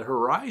the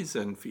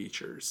horizon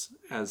features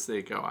as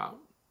they go out.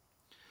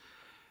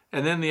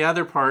 And then the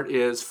other part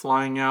is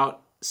flying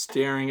out,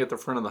 staring at the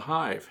front of the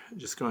hive,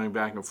 just going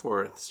back and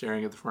forth,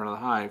 staring at the front of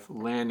the hive,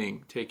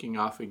 landing, taking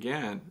off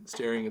again,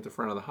 staring at the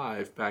front of the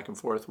hive, back and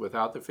forth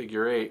without the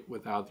figure eight,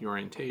 without the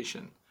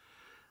orientation.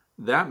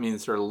 That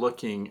means they're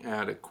looking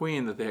at a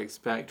queen that they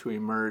expect to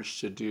emerge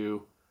to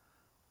do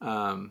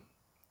a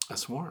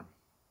swarm.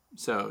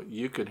 So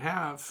you could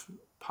have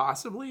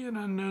possibly an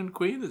unknown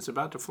queen that's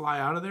about to fly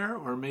out of there,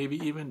 or maybe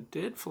even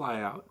did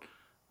fly out.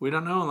 We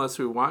don't know unless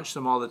we watch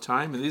them all the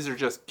time, and these are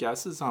just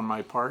guesses on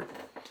my part.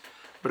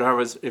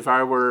 But if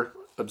I were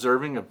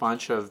observing a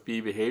bunch of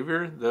bee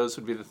behavior, those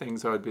would be the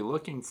things I would be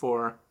looking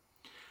for.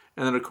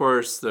 And then, of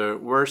course, the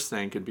worst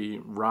thing could be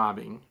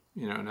robbing.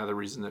 Another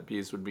reason that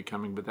bees would be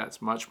coming, but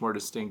that's much more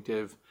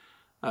distinctive.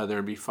 There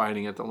would be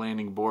fighting at the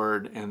landing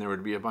board, and there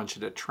would be a bunch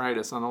of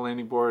detritus on the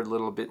landing board,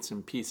 little bits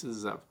and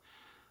pieces of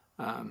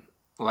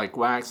like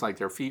wax, like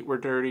their feet were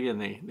dirty, and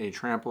they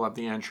trample up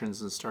the entrance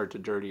and start to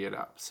dirty it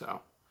up.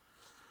 So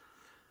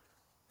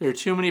There are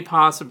too many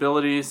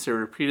possibilities to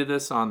repeat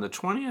this on the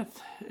 20th.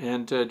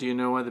 And do you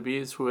know why the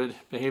bees would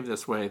behave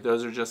this way?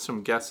 Those are just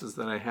some guesses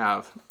that I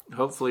have.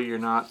 Hopefully you're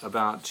not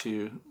about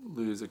to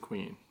lose a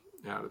queen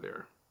out of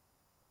there.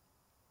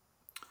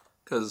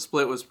 Because the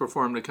split was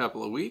performed a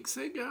couple of weeks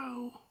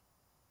ago.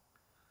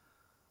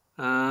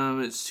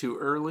 It's too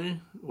early.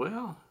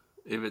 Well,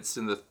 if it's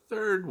in the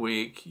third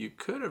week, you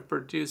could have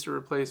produced a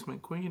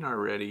replacement queen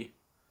already.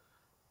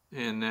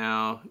 And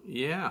now,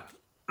 yeah,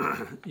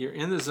 you're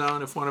in the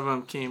zone if one of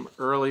them came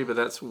early, but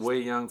that's way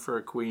young for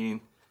a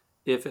queen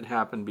if it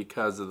happened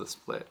because of the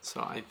split.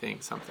 So I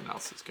think something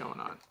else is going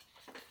on.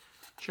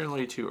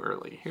 Generally too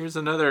early. Here's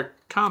another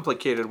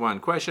complicated one.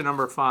 Question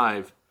number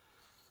 5.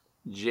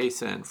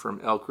 Jason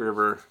from Elk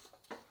River,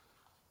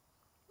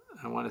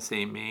 I want to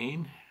say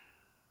Maine.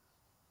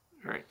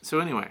 All right, so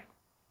anyway,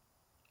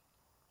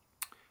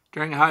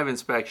 during a hive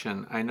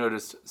inspection, I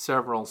noticed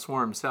several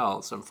swarm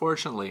cells.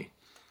 Unfortunately,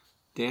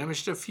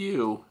 damaged a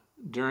few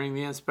during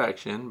the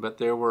inspection, but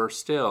there were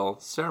still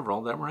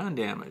several that were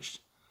undamaged.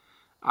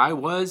 I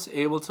was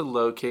able to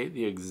locate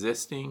the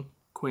existing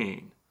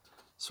queen,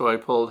 so I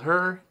pulled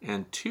her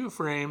and 2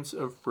 frames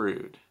of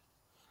brood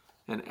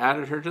and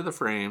added her to the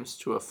frames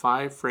to a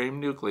 5-frame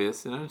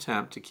nucleus in an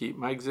attempt to keep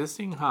my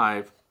existing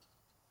hive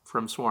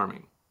from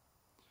swarming.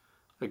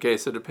 Okay,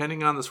 so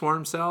depending on the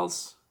swarm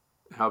cells,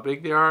 how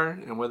big they are,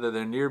 and whether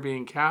they're near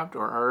being capped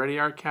or already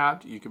are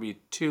capped, you could be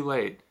too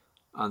late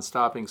on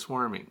stopping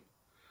swarming.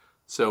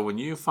 So when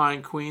you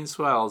find queen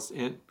cells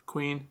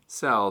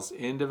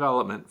in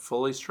development,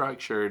 fully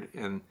structured,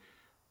 and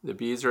the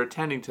bees are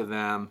attending to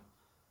them,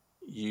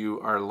 you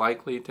are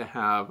likely to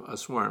have a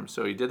swarm.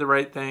 So he did the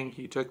right thing.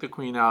 He took the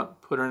queen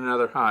out, put her in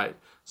another hive.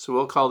 So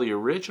we'll call the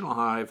original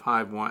hive,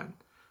 hive 1.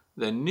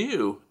 The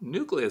new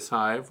nucleus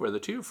hive, where the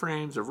 2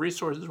 frames of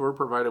resources were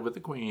provided with the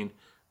queen,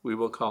 we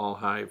will call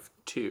hive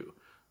 2.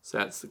 So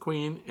that's the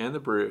queen and the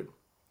brood.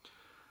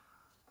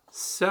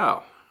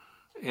 So,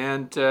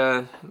 and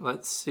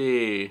let's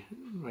see,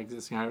 my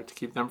existing hive to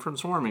keep them from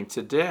swarming.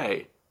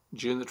 Today,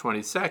 June the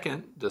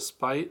 22nd,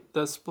 despite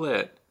the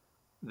split,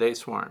 they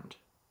swarmed.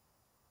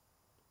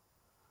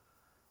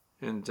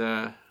 And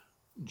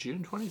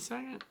June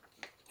 22nd?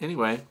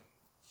 Anyway,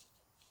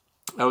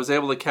 I was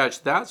able to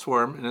catch that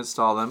swarm and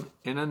install them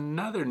in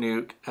another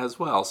nuke as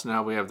well. So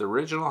now we have the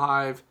original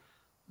hive,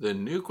 the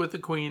nuke with the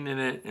queen in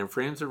it, and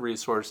frames of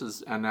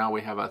resources. And now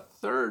we have a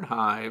third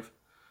hive,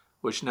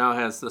 which now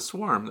has the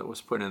swarm that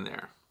was put in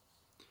there.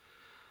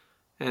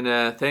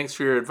 And thanks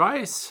for your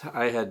advice.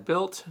 I had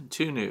built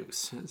 2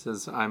 nukes. It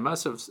says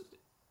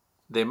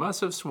they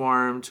must have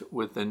swarmed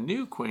with the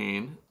new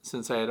queen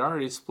since I had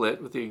already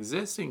split with the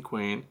existing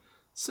queen.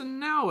 So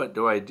now what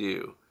do I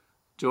do?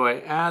 Do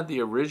I add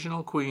the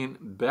original queen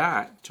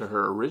back to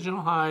her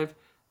original hive?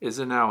 Is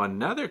there now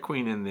another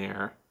queen in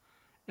there?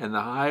 And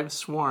the hive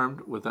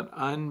swarmed with an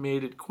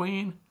unmated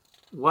queen?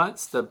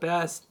 What's the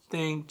best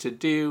thing to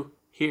do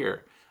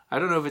here? I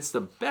don't know if it's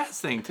the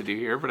best thing to do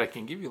here, but I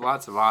can give you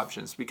lots of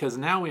options because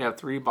now we have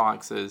 3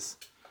 boxes.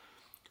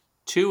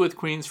 2 with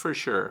queens for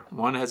sure.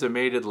 One has a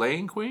mated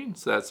laying queen,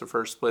 so that's the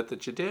first split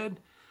that you did.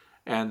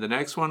 And the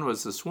next one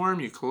was the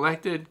swarm you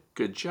collected.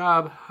 Good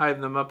job.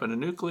 Hive them up in a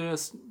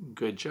nucleus.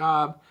 Good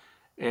job.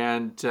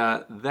 And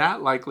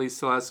that likely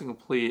still has to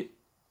complete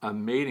a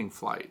mating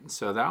flight.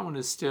 So that one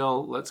is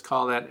still, let's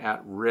call that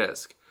at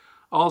risk.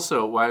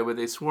 Also, why would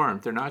they swarm?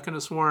 They're not going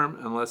to swarm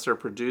unless they're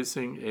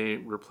producing a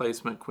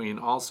replacement queen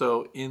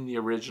also in the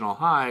original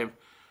hive.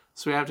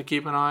 So we have to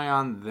keep an eye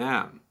on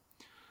them.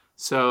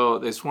 So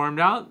they swarmed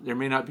out. There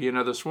may not be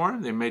another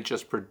swarm. They may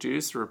just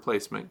produce a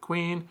replacement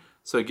queen.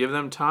 So give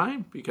them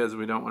time because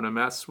we don't want to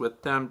mess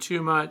with them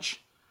too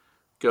much.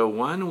 Go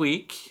 1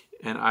 week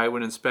and I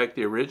would inspect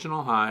the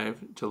original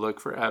hive to look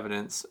for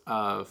evidence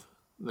of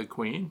the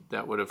queen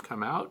that would have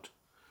come out.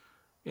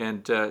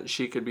 And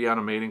she could be on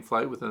a mating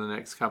flight within the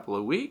next couple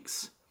of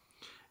weeks.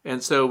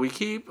 And so we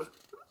keep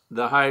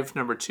the hive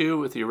number 2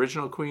 with the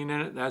original queen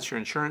in it. That's your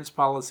insurance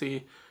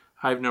policy.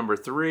 Hive number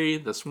 3,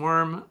 the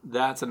swarm,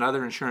 that's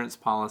another insurance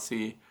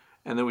policy.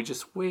 And then we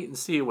just wait and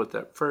see what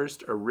that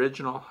first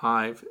original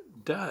hive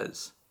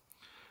does.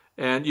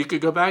 And you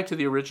could go back to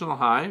the original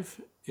hive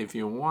if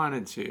you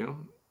wanted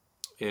to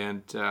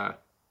and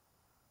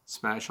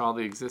smash all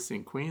the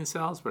existing queen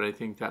cells, but I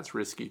think that's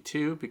risky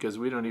too because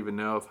we don't even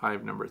know if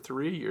hive number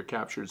 3, your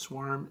captured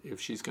swarm,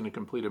 if she's going to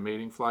complete a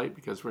mating flight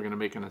because we're going to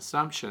make an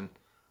assumption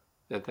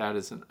that that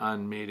is an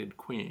unmated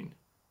queen,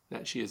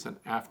 that she is an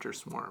after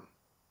swarm.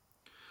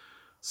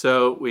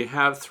 So we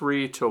have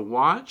 3 to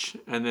watch,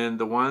 and then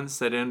the ones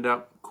that end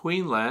up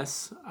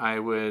queenless, I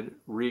would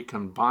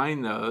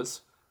recombine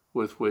those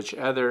with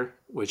whichever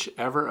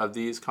of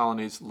these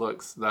colonies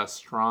looks the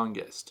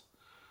strongest.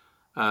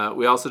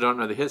 We also don't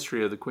know the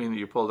history of the queen that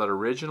you pulled out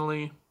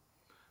originally,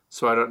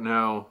 so I don't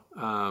know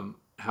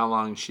how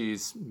long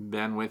she's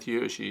been with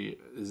you.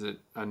 Is it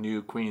a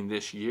new queen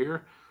this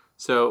year?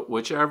 So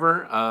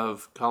whichever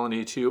of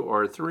colony 2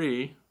 or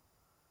 3,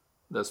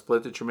 the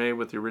split that you made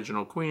with the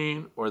original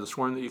queen or the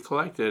swarm that you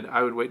collected,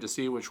 I would wait to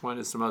see which one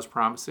is the most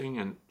promising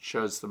and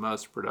shows the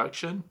most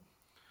production.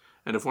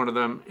 And if one of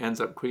them ends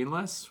up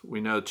queenless,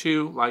 we know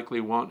 2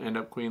 likely won't end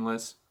up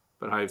queenless,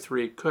 but hive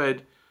 3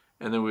 could,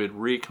 and then we would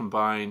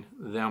recombine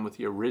them with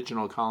the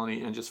original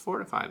colony and just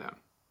fortify them.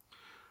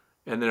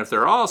 And then if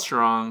they're all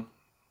strong,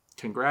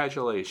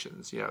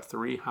 congratulations, you have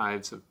 3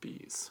 hives of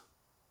bees.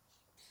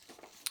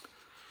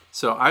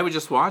 So I would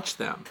just watch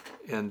them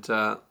and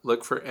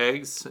look for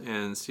eggs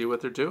and see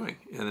what they're doing.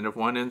 And then if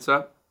one ends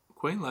up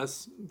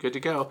queenless, good to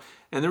go.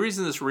 And the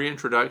reason this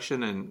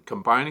reintroduction and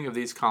combining of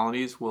these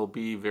colonies will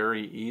be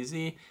very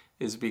easy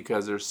is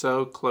because they're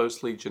so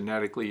closely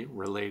genetically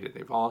related.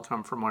 They've all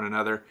come from one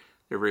another.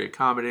 They're very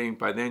accommodating.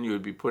 By then you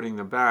would be putting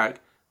them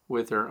back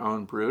with their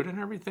own brood and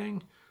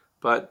everything.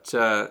 But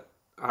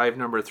hive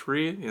number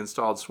 3, the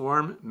installed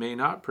swarm, may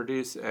not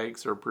produce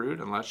eggs or brood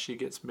unless she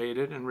gets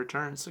mated and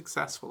returns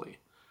successfully.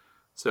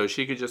 So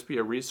she could just be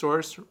a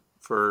resource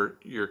for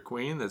your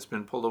queen that's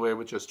been pulled away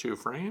with just 2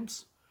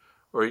 frames,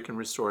 or you can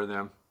restore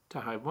them to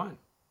hive 1.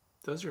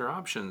 Those are your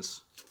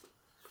options.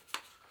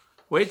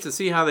 Wait to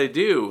see how they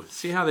do,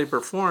 see how they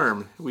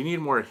perform. We need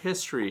more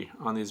history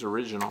on these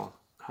original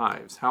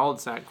hives. How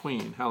old's that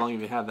queen? How long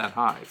have you had that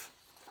hive?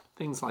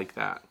 Things like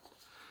that.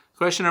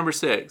 Question number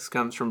 6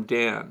 comes from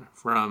Dan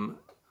from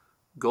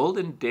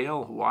Golden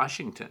Dale,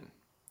 Washington.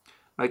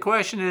 My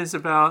question is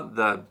about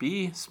the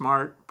Bee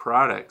Smart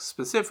products,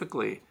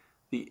 specifically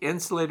the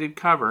insulated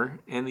cover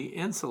and the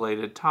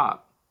insulated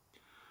top.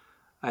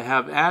 I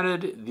have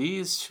added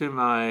these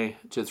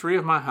to 3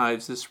 of my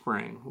hives this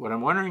spring. What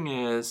I'm wondering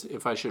is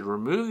if I should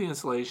remove the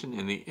insulation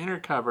in the inner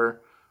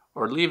cover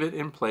or leave it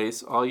in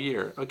place all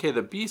year. Okay,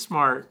 the Bee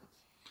Smart,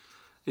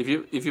 if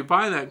you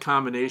buy that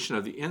combination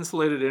of the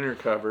insulated inner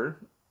cover,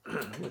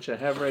 which I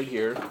have right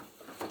here,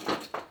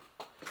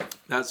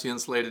 that's the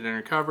insulated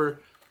inner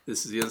cover.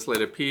 This is the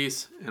insulated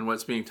piece, and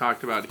what's being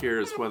talked about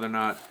here is whether or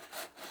not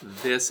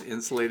this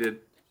insulated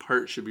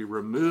part should be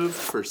removed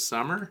for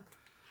summer.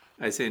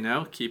 I say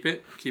no, keep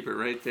it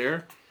right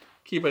there.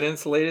 Keep it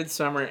insulated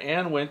summer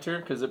and winter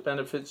because it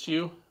benefits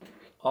you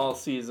all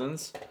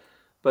seasons.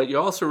 But you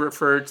also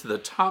referred to the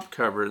top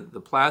cover,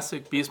 the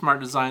plastic Bee Smart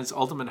Designs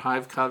Ultimate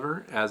Hive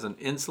cover, as an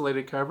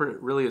insulated cover.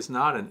 It really is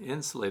not an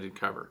insulated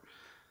cover.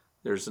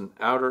 There's an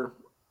outer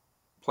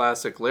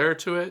plastic layer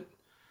to it.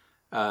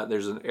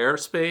 There's an air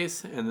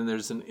space, and then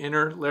there's an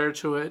inner layer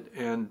to it,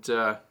 and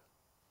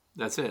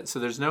that's it. So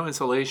there's no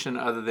insulation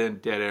other than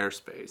dead air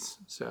space.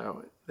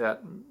 So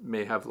that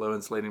may have low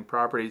insulating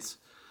properties.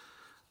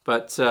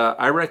 But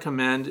I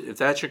recommend, if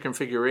that's your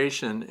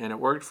configuration and it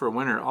worked for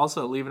winter,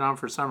 also leave it on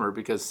for summer,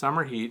 because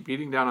summer heat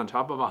beating down on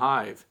top of a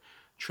hive,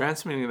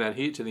 transmitting that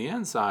heat to the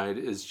inside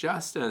is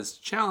just as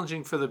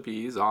challenging for the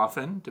bees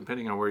often,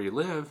 depending on where you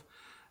live,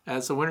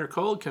 as the winter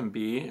cold can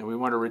be, and we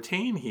want to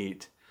retain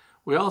heat.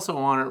 We also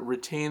want to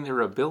retain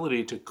their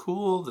ability to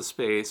cool the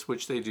space,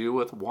 which they do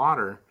with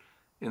water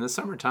in the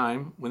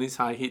summertime when these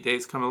high heat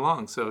days come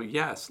along. So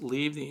yes,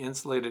 leave the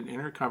insulated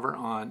inner cover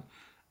on,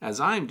 as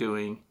I'm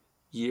doing,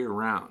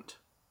 year-round.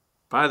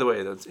 By the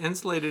way, those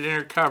insulated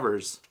inner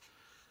covers,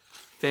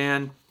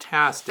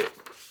 fantastic.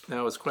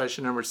 That was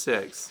question number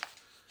 6.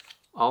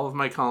 All of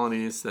my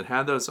colonies that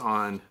had those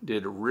on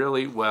did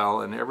really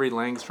well, and every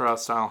Langstroth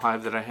style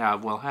hive that I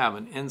have will have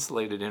an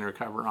insulated inner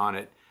cover on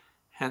it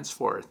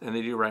henceforth, and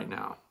they do right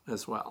now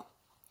as well.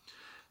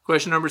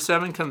 Question number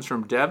 7 comes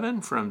from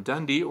Devin from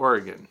Dundee,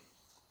 Oregon.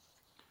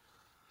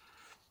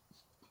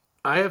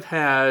 I have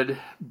had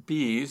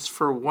bees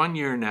for 1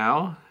 year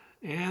now,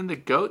 and the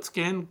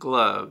goatskin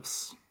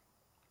gloves.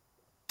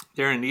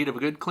 They're in need of a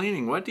good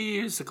cleaning. What do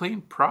you use to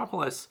clean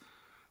propolis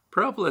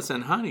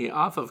and honey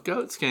off of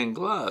goatskin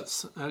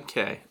gloves?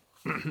 Okay,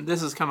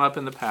 this has come up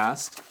in the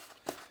past.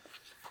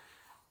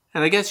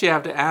 And I guess you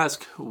have to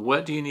ask,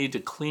 what do you need to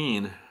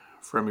clean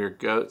from your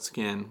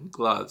goatskin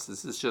gloves?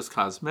 Is this just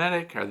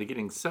cosmetic? Are they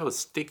getting so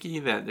sticky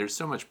that there's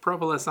so much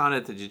propolis on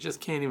it that you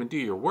just can't even do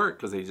your work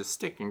because they just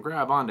stick and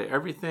grab onto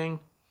everything?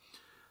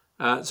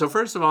 So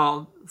first of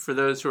all, for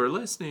those who are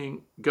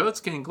listening,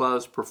 goatskin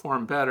gloves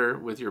perform better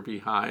with your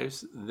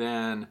beehives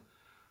than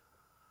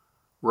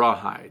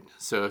rawhide.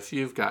 So if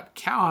you've got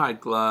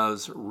cowhide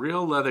gloves,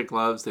 real leather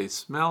gloves, they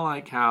smell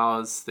like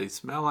cows, they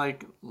smell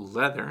like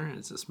leather,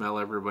 it's a smell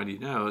everybody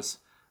knows.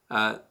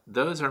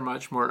 Those are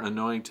much more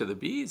annoying to the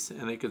bees,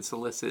 and they could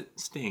solicit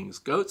stings.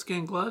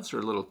 Goatskin gloves are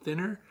a little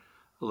thinner,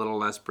 a little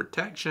less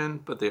protection,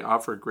 but they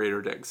offer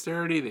greater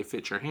dexterity, they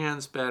fit your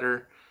hands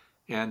better,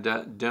 and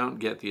don't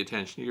get the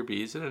attention of your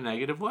bees in a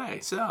negative way.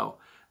 So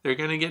they're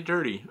going to get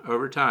dirty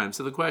over time.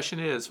 So the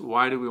question is,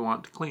 why do we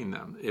want to clean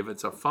them? If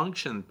it's a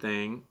function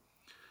thing,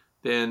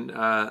 then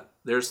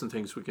there's some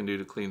things we can do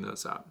to clean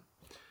those up.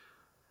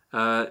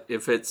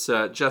 If it's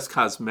just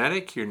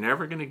cosmetic, you're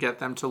never going to get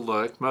them to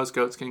look. Most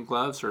goatskin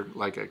gloves are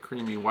like a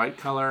creamy white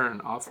color,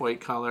 an off-white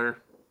color,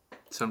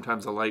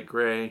 sometimes a light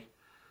gray.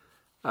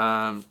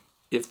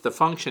 If the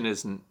function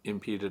isn't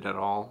impeded at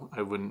all,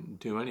 I wouldn't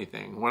do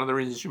anything. One of the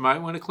reasons you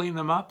might want to clean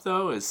them up,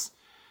 though, is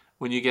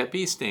when you get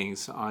bee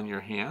stings on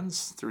your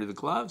hands through the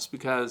gloves,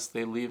 because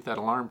they leave that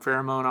alarm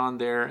pheromone on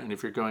there, and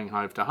if you're going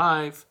hive to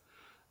hive,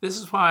 this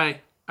is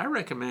why I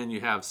recommend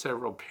you have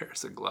several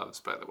pairs of gloves,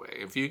 by the way.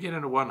 If you get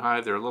into one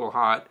hive, they're a little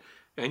hot,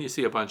 and you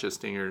see a bunch of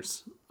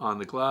stingers on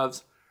the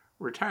gloves,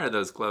 retire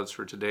those gloves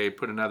for today,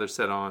 put another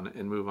set on,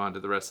 and move on to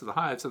the rest of the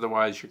hives.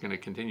 Otherwise, you're going to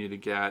continue to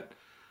get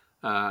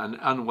an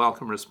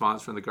unwelcome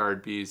response from the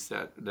guard bees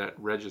that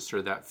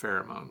register that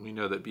pheromone. We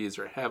know that bees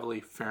are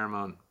heavily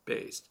pheromone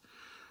based.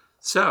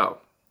 So,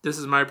 this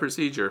is my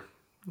procedure.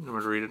 I'm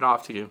going to read it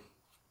off to you.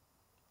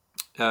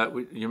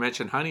 You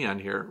mentioned honey on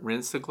here.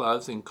 Rinse the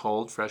gloves in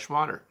cold, fresh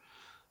water.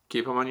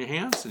 Keep them on your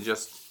hands and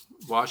just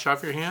wash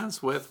off your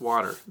hands with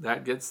water.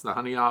 That gets the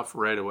honey off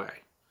right away.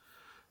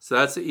 So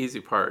that's the easy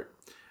part.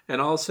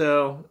 And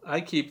also,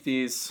 I keep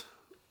these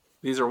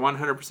are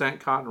 100%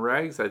 cotton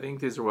rags. I think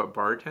these are what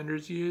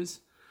bartenders use.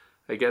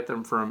 I get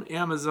them from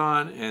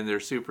Amazon, and they're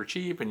super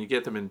cheap, and you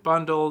get them in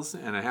bundles,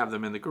 and I have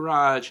them in the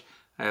garage.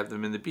 I have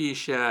them in the bee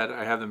shed.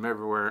 I have them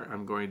everywhere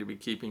I'm going to be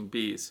keeping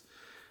bees.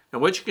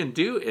 And what you can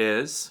do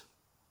is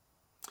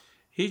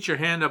heat your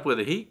hand up with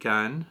a heat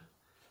gun,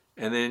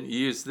 and then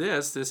use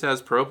this. This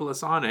has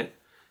propolis on it,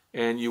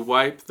 and you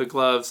wipe the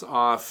gloves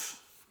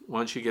off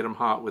once you get them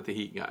hot with the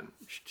heat gun.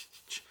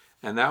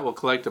 And that will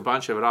collect a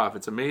bunch of it off.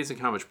 It's amazing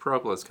how much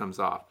propolis comes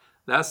off.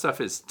 That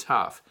stuff is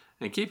tough.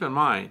 And keep in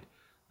mind,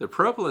 the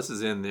propolis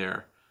is in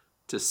there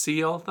to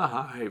seal the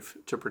hive,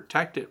 to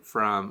protect it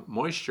from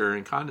moisture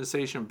and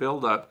condensation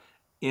buildup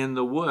in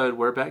the wood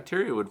where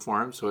bacteria would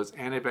form. So it's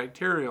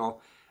antibacterial,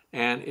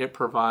 and it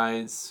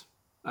provides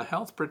a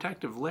health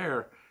protective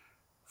layer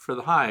for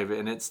the hive,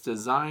 and it's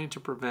designed to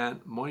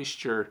prevent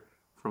moisture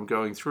from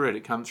going through it.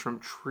 It comes from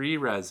tree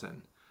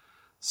resin.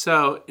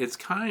 So it's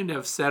kind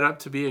of set up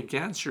to be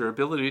against your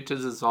ability to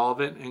dissolve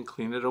it and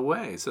clean it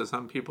away. So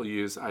some people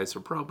use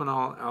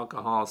isopropanol,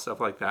 alcohol, stuff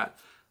like that.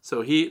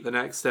 So heat, the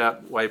next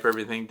step, wipe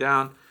everything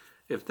down.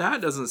 If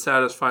that doesn't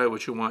satisfy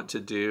what you want to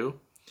do,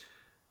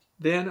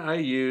 then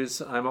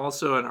I'm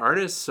also an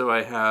artist, so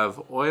I have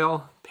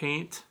oil,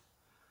 paint,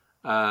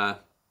 I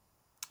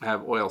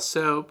have oil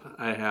soap.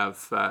 I have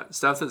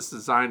stuff that's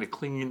designed to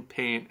clean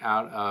paint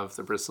out of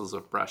the bristles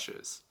of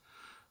brushes.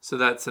 So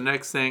that's the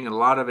next thing. And a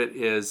lot of it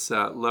is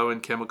low in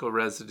chemical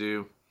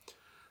residue.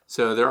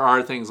 So there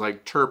are things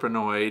like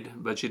terpenoid,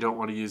 but you don't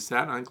want to use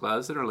that on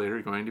gloves that are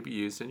later going to be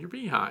used in your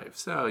beehive.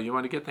 So you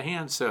want to get the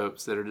hand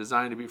soaps that are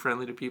designed to be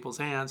friendly to people's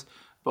hands,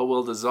 but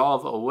will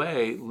dissolve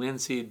away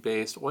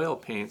linseed-based oil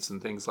paints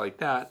and things like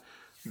that.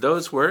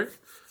 Those work.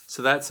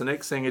 So that's the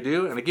next thing I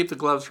do, and I keep the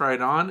gloves right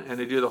on, and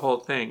I do the whole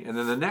thing. And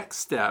then the next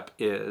step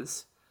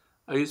is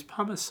I use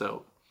pumice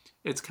soap.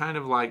 It's kind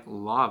of like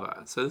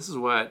lava. So this is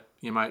what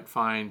you might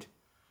find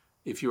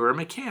if you were a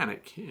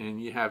mechanic and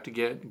you have to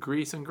get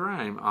grease and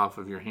grime off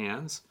of your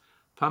hands.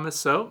 Pumice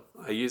soap,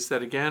 I use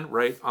that again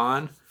right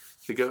on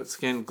the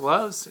goatskin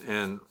gloves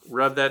and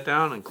rub that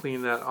down and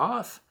clean that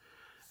off.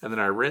 And then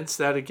I rinse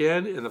that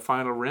again, and the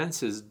final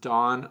rinse is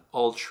Dawn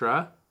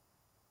Ultra.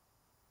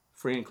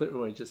 Free and clear.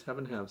 Oh, I just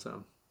happen to have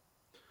some.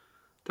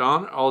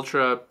 Dawn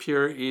Ultra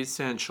Pure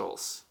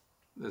Essentials.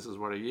 This is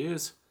what I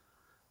use.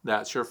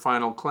 That's your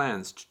final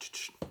cleanse.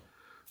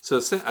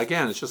 So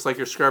again, it's just like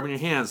you're scrubbing your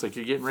hands, like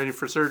you're getting ready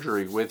for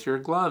surgery with your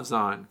gloves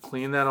on.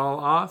 Clean that all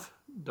off.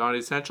 Dawn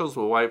Essentials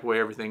will wipe away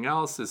everything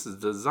else. This is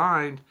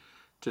designed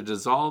to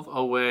dissolve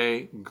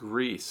away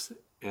grease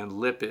and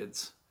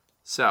lipids.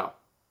 So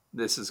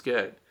this is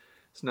good.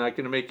 It's not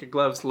going to make your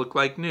gloves look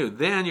like new.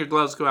 Then your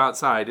gloves go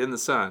outside in the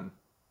sun,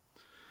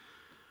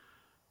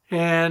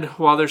 and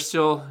while they're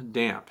still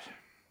damp.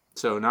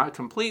 So not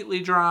completely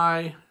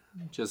dry,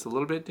 just a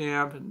little bit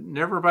damp.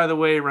 Never, by the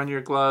way, run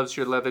your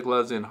leather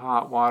gloves in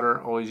hot water.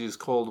 Always use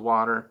cold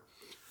water.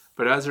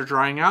 But as they're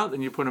drying out,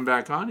 then you put them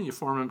back on and you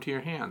form them to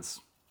your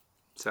hands.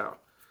 So,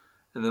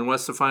 and then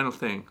what's the final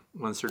thing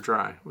once they're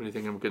dry? What do you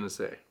think I'm going to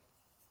say?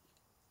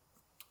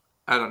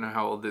 I don't know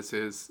how old this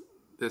is.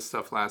 This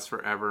stuff lasts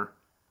forever.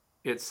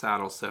 It's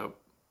saddle soap.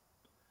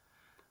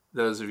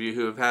 Those of you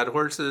who have had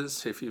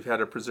horses, if you've had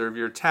to preserve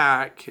your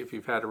tack, if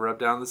you've had to rub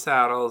down the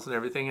saddles and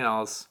everything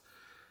else,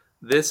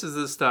 this is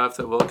the stuff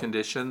that will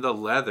condition the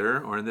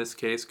leather, or in this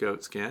case,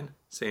 goat skin.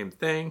 Same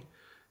thing.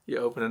 You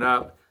open it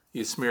up,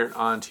 you smear it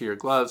onto your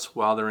gloves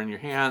while they're in your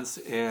hands,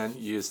 and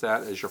use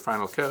that as your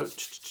final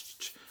coat.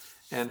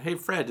 And hey,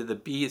 Fred, do the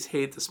bees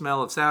hate the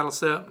smell of saddle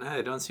soap? No,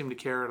 they don't seem to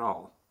care at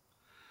all.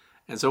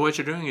 And so what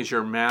you're doing is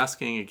you're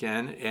masking,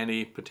 again,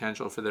 any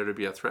potential for there to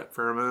be a threat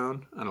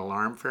pheromone, an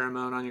alarm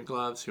pheromone on your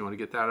gloves. You want to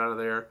get that out of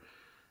there.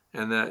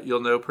 And that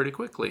you'll know pretty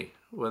quickly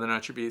whether or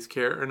not your bees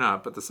care or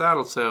not. But the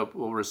saddle soap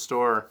will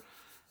restore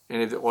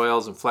any of the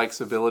oils and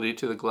flexibility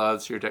to the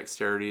gloves. Your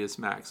dexterity is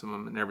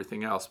maximum and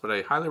everything else. But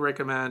I highly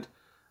recommend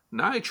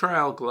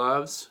nitrile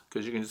gloves,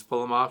 because you can just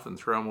pull them off and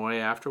throw them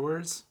away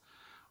afterwards.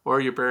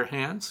 Or your bare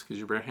hands, because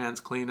your bare hands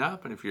clean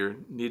up. And if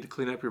you need to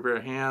clean up your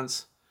bare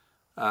hands,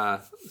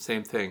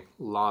 same thing,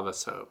 lava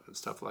soap and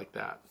stuff like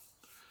that.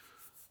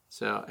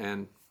 So,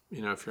 and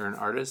you know, if you're an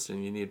artist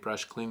and you need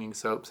brush cleaning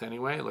soaps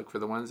anyway, look for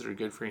the ones that are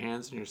good for your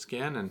hands and your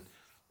skin, and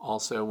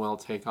also will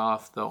take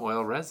off the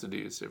oil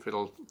residues. If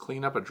it'll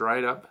clean up a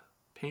dried up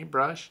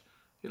paintbrush,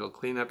 it'll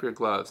clean up your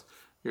gloves.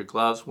 Your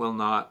gloves will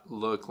not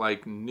look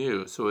like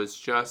new. So it's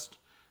just,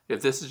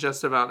 if this is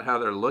just about how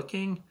they're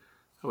looking,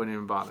 I wouldn't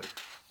even bother.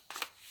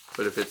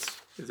 But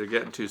if they're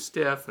getting too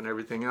stiff and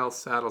everything else,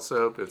 saddle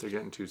soap. If they're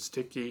getting too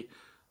sticky,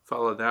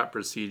 follow that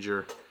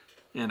procedure,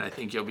 and I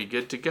think you'll be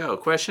good to go.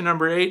 Question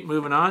number 8,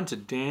 moving on to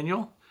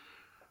Daniel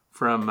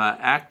from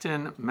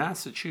Acton,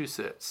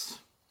 Massachusetts.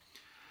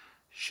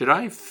 Should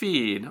I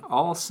feed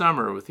all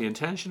summer with the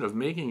intention of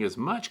making as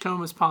much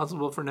comb as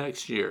possible for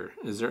next year?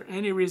 Is there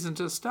any reason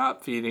to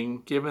stop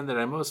feeding, given that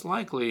I most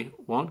likely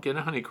won't get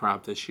a honey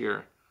crop this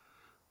year?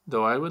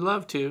 Though I would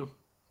love to.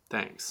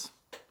 Thanks.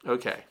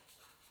 Okay.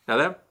 Now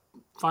that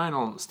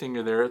final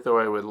stinger there, though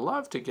I would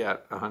love to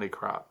get a honey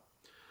crop.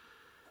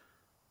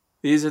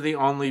 These are the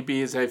only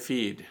bees I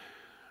feed.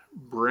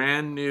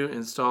 Brand new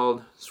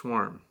installed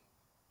swarm.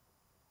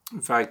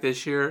 In fact,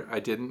 this year I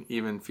didn't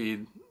even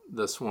feed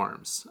the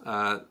swarms.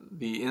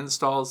 The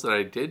installs that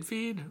I did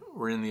feed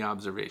were in the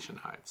observation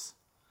hives.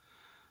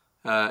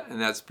 And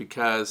that's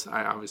because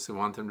I obviously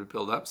want them to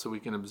build up so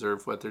we can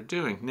observe what they're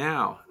doing.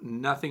 Now,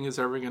 nothing is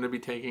ever going to be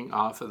taking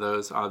off of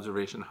those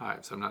observation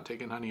hives. I'm not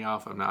taking honey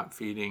off. I'm not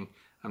feeding.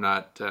 I'm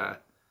not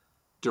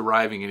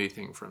deriving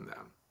anything from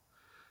them.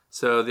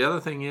 So the other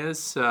thing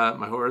is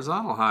my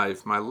horizontal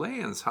hive, my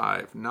Layens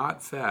hive,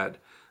 not fed.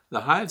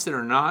 The hives that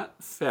are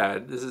not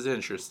fed, this is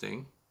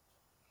interesting.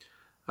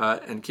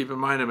 And keep in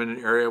mind, I'm in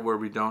an area where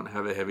we don't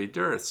have a heavy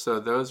dearth. So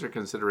those are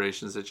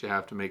considerations that you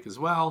have to make as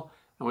well.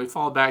 And we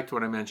fall back to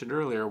what I mentioned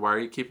earlier. Why are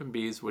you keeping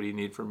bees? What do you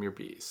need from your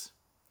bees?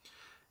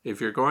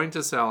 If you're going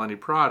to sell any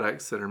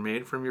products that are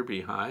made from your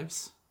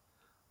beehives,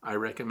 I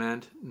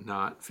recommend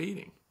not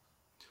feeding.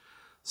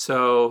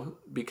 So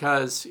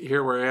because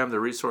here where I am, the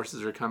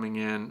resources are coming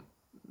in,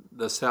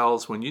 the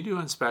cells, when you do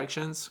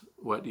inspections,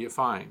 what do you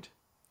find?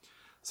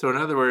 So in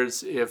other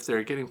words, if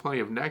they're getting plenty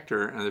of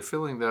nectar and they're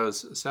filling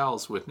those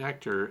cells with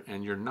nectar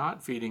and you're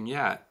not feeding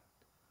yet,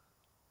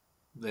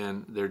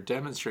 then they're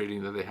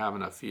demonstrating that they have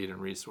enough feed and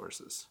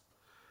resources.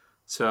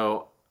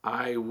 So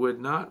I would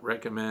not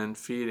recommend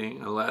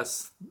feeding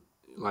unless,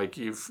 like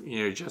you've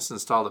just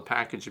installed a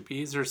package of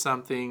bees or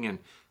something and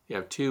you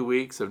have 2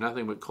 weeks of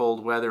nothing but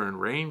cold weather and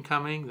rain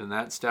coming, then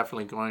that's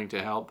definitely going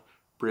to help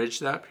bridge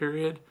that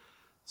period.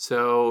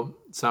 So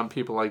some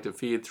people like to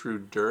feed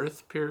through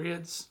dearth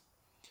periods.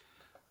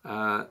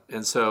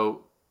 And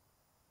so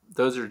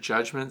those are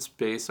judgments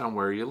based on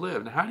where you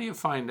live. Now, how do you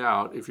find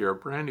out if you're a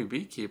brand new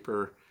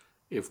beekeeper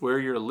if where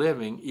you're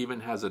living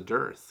even has a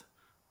dearth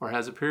or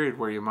has a period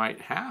where you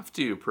might have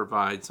to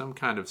provide some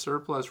kind of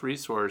surplus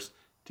resource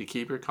to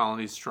keep your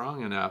colonies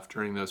strong enough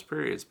during those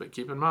periods? But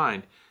keep in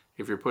mind,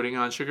 if you're putting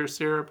on sugar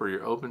syrup or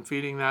you're open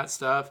feeding that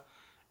stuff,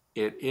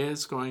 it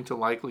is going to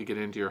likely get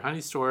into your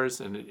honey stores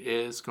and it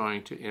is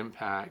going to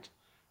impact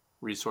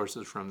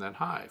resources from that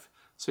hive.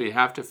 So you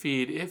have to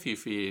feed, if you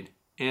feed,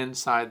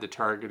 inside the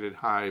targeted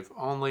hive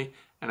only.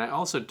 And I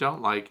also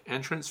don't like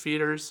entrance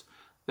feeders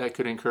that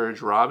could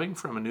encourage robbing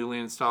from a newly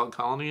installed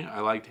colony. I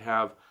like to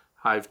have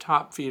hive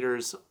top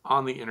feeders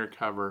on the inner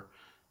cover.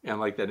 And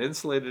like that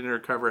insulated inner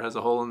cover has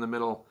a hole in the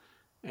middle,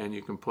 and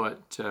you can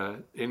put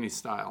any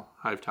style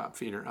hive top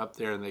feeder up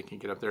there and they can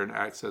get up there and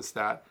access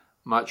that.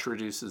 Much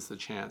reduces the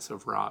chance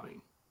of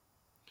robbing.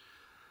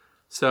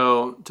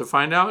 So to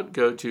find out,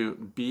 go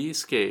to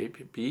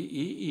Beescape,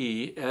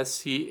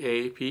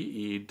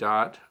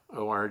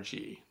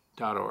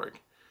 BEESCAPE.org,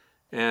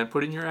 and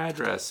put in your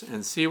address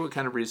and see what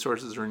kind of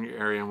resources are in your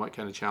area and what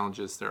kind of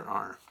challenges there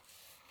are.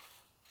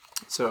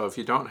 So if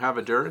you don't have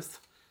a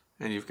dearth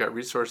and you've got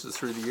resources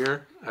through the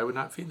year, I would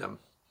not feed them.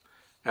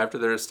 After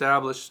they're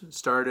established,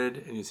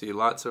 started, and you see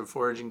lots of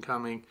foraging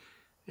coming,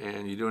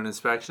 and you do an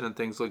inspection and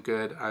things look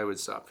good, I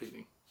would stop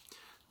feeding.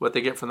 What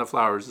they get from the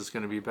flowers is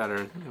going to be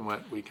better than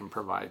what we can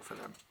provide for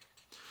them.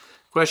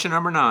 Question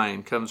number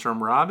 9 comes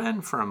from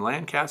Robin from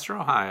Lancaster,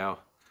 Ohio.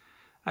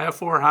 I have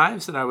 4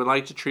 hives that I would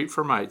like to treat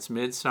for mites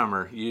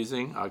midsummer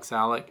using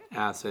oxalic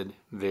acid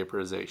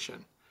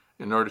vaporization.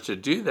 In order to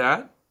do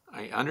that,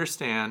 I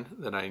understand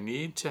that I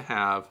need to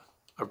have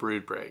a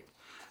brood break.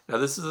 Now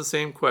this is the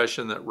same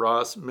question that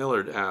Ross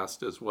Millard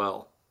asked as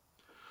well.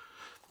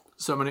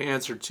 So I'm going to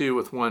answer 2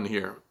 with 1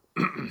 here.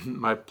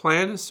 My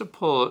plan is to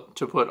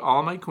put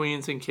all my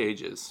queens in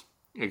cages,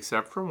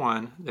 except for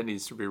one that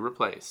needs to be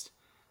replaced,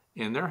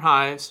 in their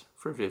hives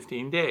for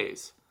 15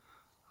 days.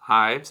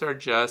 Hives are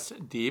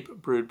just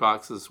deep brood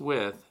boxes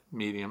with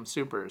medium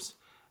supers.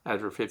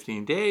 After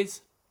 15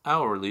 days, I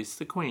will release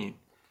the queen,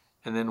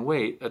 and then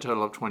wait a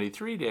total of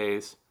 23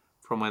 days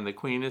from when the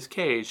queen is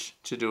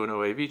caged to do an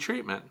OAV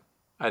treatment.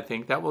 I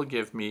think that will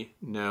give me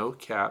no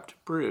capped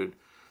brood,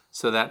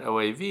 so that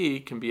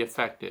OAV can be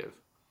effective.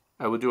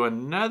 I will do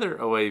another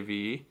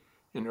OAV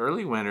in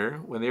early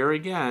winter when they are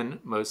again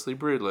mostly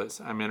broodless.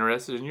 I'm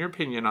interested in your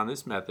opinion on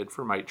this method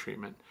for mite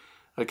treatment.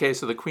 Okay,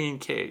 so the queen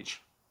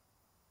cage.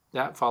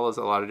 That follows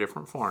a lot of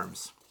different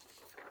forms.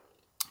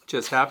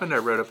 Just happened, I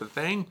wrote up a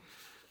thing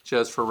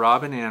just for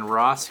Robin and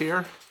Ross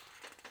here.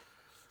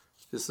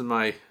 This is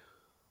my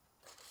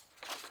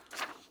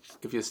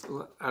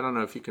I don't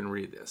know if you can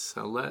read this.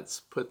 So let's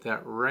put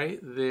that right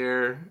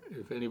there.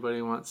 If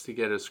anybody wants to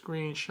get a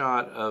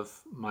screenshot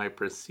of my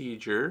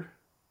procedure,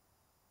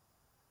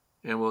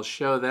 and we'll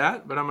show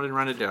that, but I'm going to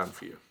run it down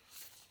for you.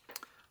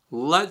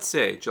 Let's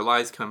say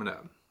July's coming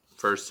up,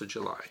 1st of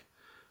July.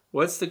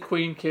 What's the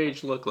queen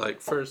cage look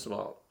like? First of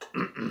all,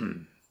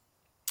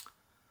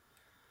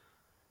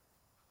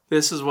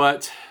 this is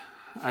what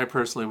I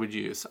personally would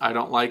use. I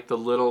don't like the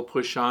little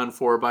push-on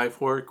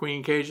 4x4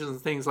 queen cages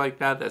and things like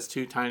that. That's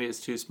too tiny,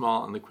 it's too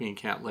small, and the queen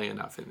can't lay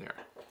enough in there.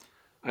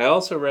 I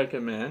also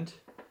recommend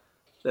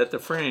that the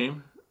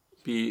frame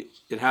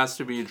it has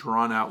to be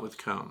drawn out with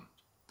comb.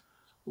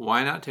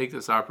 Why not take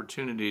this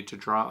opportunity to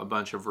draw a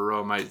bunch of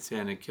varroa mites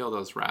in and kill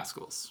those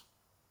rascals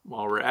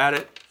while we're at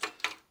it?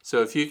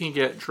 So if you can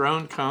get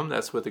drone comb,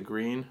 that's what the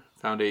green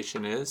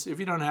foundation is. If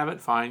you don't have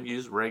it, fine,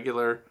 use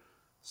regular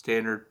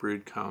standard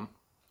brood comb.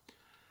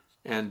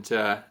 And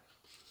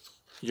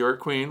your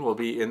queen will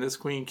be in this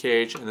queen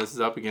cage, and this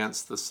is up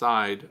against the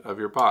side of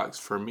your box.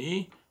 For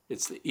me,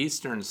 it's the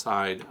eastern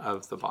side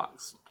of the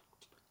box,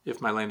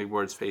 if my landing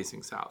board's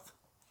facing south.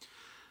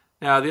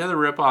 Now, the other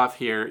ripoff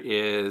here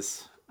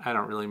is, I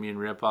don't really mean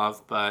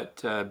ripoff,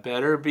 but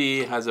Better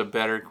Bee has a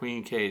better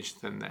queen cage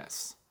than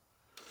this.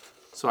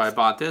 So I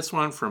bought this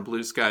one from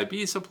Blue Sky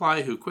Bee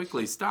Supply, who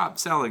quickly stopped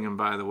selling them,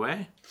 by the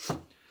way.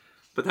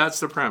 But that's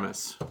the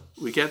premise.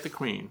 We get the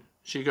queen.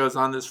 She goes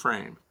on this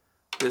frame.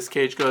 This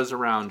cage goes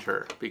around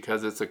her.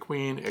 Because it's a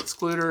queen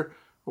excluder,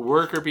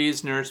 worker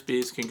bees, nurse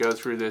bees can go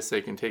through this. They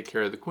can take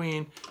care of the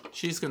queen.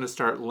 She's going to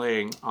start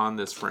laying on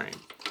this frame.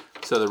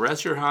 So the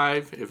rest of your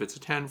hive, if it's a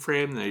 10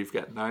 frame, then you've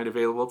got 9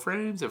 available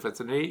frames. If it's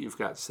an 8, you've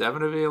got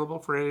 7 available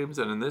frames.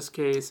 And in this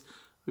case,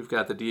 we've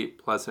got the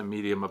deep plus a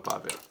medium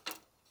above it.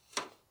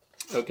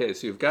 Okay,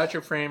 so you've got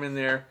your frame in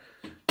there.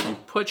 You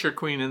put your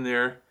queen in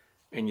there,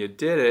 and you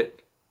did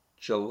it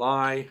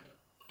July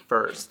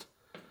 1st.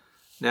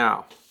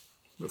 Now,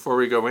 before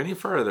we go any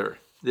further,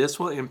 this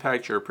will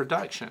impact your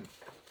production.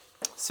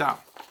 So,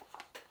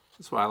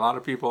 that's why a lot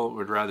of people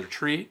would rather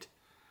treat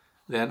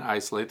than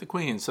isolate the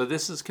queen. So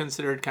this is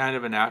considered kind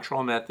of a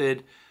natural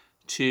method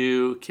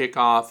to kick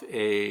off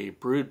a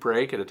brood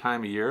break at a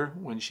time of year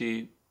when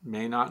she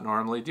may not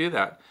normally do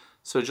that.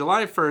 So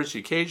July 1st,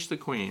 you cage the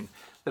queen.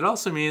 That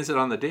also means that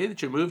on the day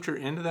that you moved her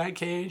into that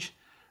cage,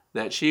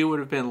 that she would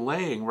have been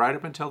laying right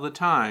up until the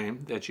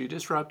time that you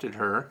disrupted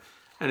her.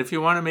 And if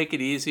you want to make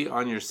it easy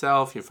on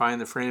yourself, you find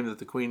the frame that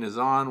the queen is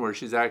on where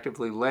she's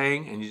actively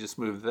laying, and you just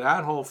move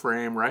that whole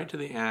frame right to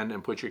the end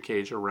and put your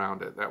cage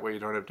around it. That way you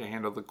don't have to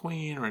handle the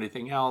queen or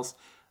anything else.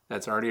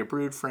 That's already a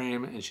brood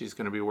frame, and she's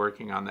going to be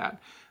working on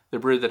that. The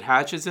brood that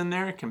hatches in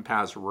there can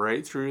pass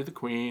right through the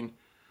queen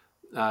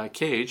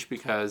cage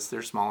because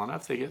they're small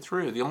enough they get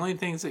through. The only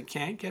things that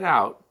can't get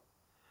out,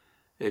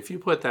 if you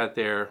put that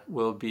there,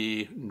 will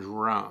be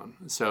drone.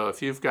 So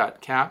if you've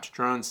got capped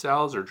drone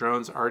cells or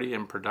drones already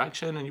in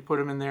production and you put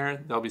them in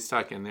there, they'll be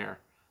stuck in there.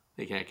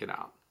 They can't get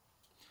out.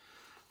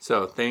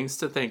 So things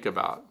to think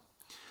about.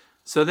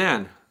 So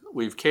then,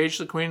 we've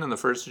caged the queen on the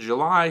 1st of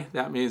July.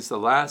 That means the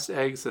last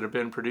eggs that have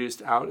been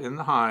produced out in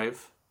the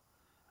hive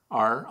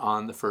are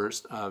on the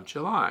 1st of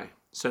July.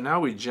 So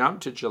now we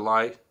jump to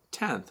July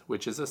 10th,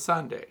 which is a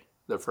Sunday.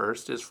 The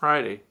 1st is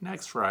Friday,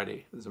 next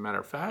Friday, as a matter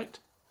of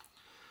fact.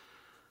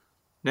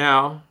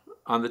 Now,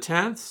 on the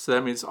 10th, so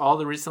that means all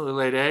the recently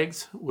laid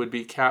eggs would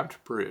be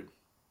capped brood.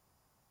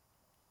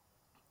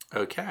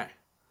 Okay.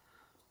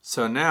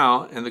 So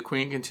now, and the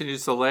queen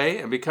continues to lay,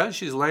 and because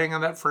she's laying on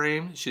that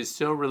frame, she's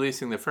still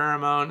releasing the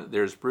pheromone.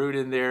 There's brood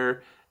in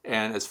there,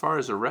 and as far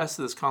as the rest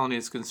of this colony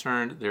is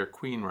concerned, they're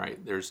queen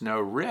right. There's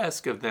no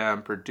risk of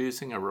them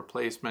producing a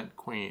replacement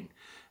queen.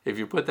 If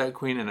you put that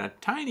queen in a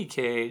tiny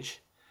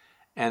cage,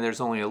 and there's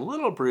only a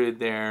little brood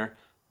there,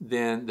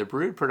 then the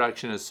brood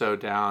production is so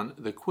down,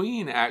 the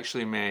queen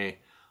actually may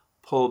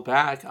pull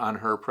back on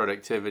her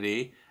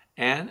productivity,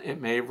 and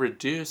it may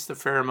reduce the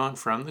pheromone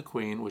from the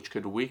queen, which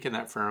could weaken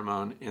that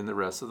pheromone in the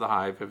rest of the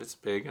hive if it's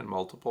big and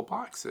multiple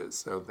boxes.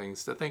 So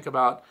things to think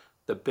about.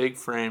 The big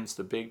frames,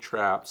 the big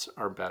traps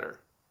are better.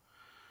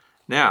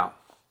 Now,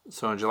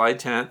 so on July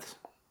 10th,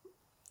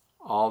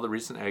 all the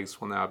recent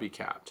eggs will now be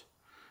capped.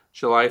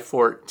 July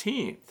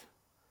 14th,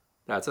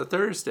 that's a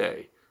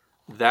Thursday.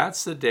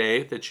 That's the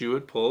day that you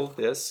would pull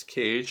this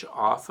cage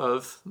off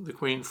of the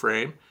queen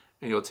frame,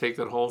 and you'll take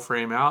that whole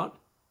frame out.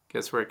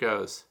 Guess where it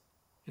goes?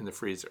 In the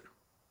freezer.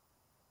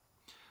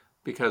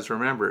 Because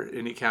remember,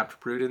 any capped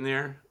brood in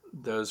there,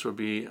 those would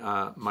be,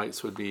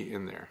 mites would be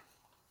in there.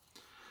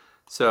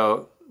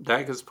 So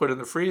that gets put in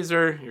the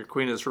freezer, your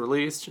queen is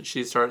released,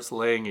 she starts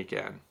laying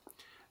again.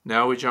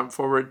 Now we jump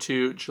forward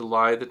to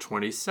July the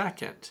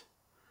 22nd.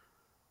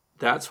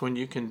 That's when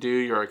you can do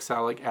your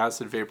oxalic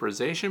acid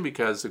vaporization,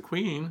 because the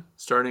queen,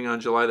 starting on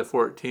July the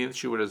 14th,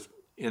 she would have,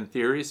 in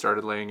theory,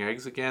 started laying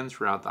eggs again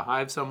throughout the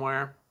hive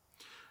somewhere.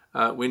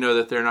 We know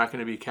that they're not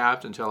going to be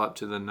capped until up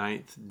to the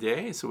 9th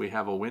day, so we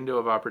have a window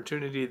of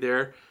opportunity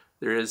there.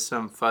 There is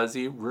some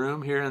fuzzy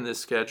room here in this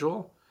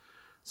schedule.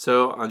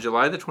 So on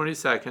July the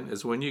 22nd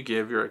is when you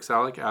give your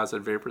oxalic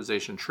acid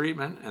vaporization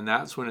treatment, and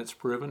that's when it's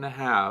proven to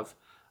have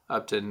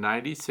up to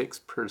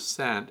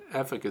 96%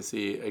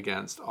 efficacy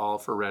against all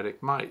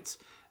phoretic mites.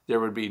 There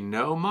would be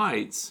no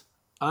mites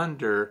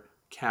under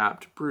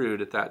capped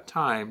brood at that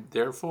time.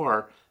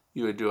 Therefore,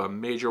 you would do a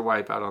major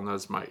wipeout on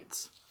those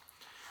mites.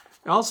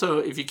 Also,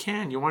 if you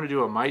can, you want to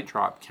do a mite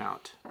drop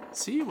count.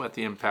 See what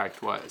the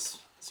impact was.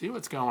 See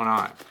what's going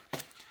on.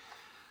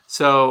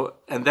 So,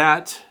 and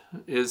that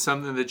is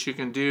something that you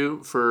can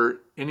do for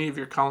any of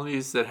your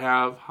colonies that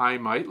have high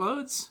mite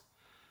loads.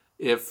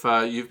 If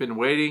you've been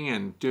waiting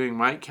and doing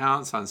mite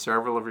counts on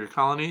several of your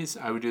colonies,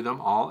 I would do them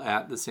all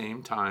at the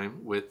same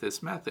time with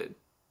this method.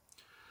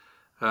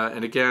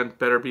 And again,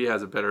 Better Bee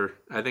has a better,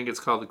 I think it's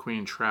called the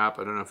queen trap.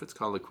 I don't know if it's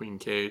called the queen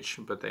cage,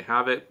 but they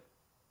have it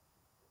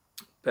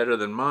better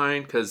than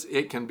mine because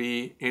it can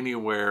be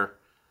anywhere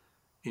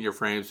in your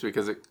frames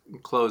because it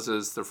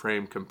closes the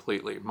frame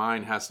completely.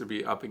 Mine has to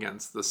be up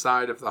against the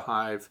side of the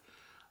hive.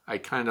 I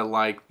kind of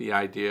like the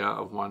idea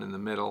of one in the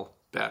middle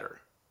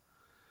better.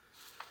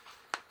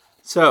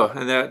 So,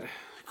 and that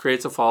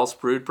creates a false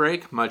brood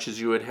break, much as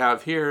you would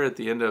have here at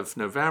the end of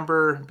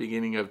November,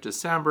 beginning of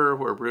December,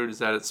 where brood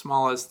is at its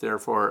smallest,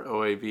 therefore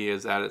OAV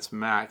is at its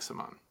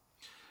maximum.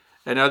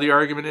 And now the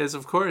argument is,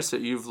 of course,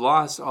 that you've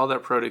lost all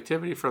that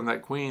productivity from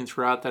that queen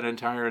throughout that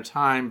entire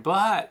time,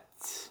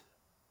 but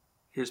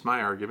here's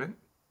my argument.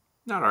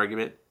 Not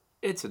argument,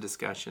 it's a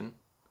discussion.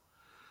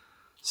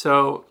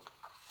 So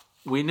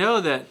we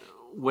know that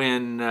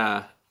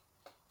when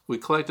we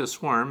collect a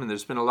swarm, and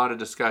there's been a lot of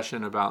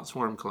discussion about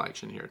swarm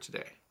collection here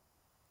today.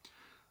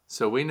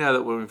 So we know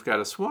that when we've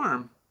got a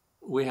swarm,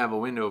 we have a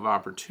window of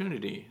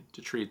opportunity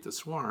to treat the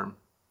swarm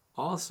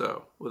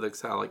also with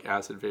oxalic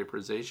acid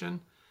vaporization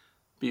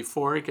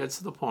before it gets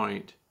to the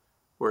point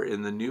where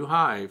in the new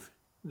hive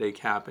they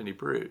cap any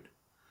brood,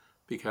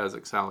 because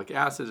oxalic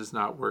acid does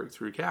not work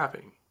through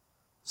capping.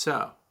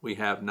 So we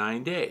have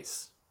 9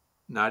 days,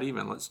 not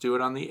even. Let's do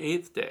it on the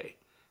 8th day.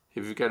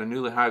 If you've got a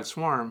newly hived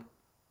swarm,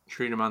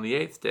 treat them on the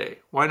 8th day.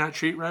 Why not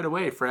treat right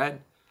away,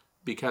 Fred?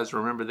 Because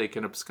remember, they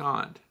can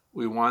abscond.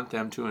 We want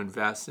them to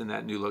invest in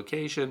that new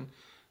location.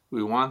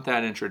 We want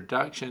that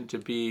introduction to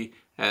be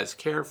as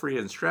carefree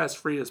and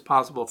stress-free as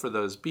possible for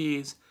those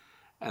bees,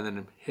 and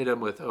then hit them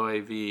with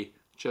OAV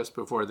just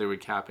before they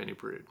would cap any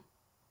brood.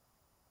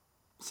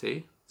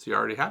 See? So you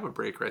already have a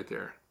break right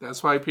there.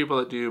 That's why people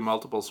that do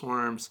multiple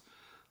swarms,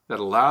 that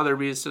allow their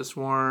bees to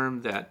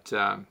swarm, that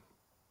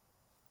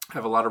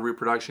have a lot of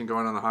reproduction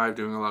going on in the hive,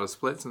 doing a lot of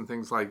splits and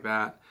things like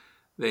that,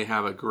 they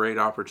have a great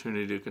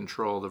opportunity to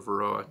control the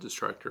Varroa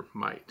destructor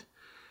mite.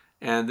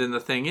 And then the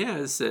thing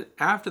is that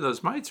after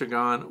those mites are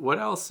gone, what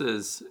else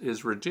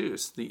is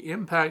reduced? The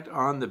impact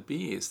on the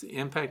bees, the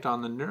impact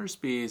on the nurse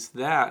bees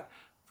that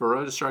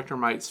Varroa destructor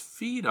mites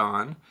feed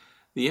on,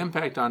 the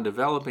impact on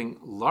developing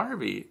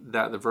larvae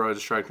that the Varroa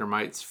destructor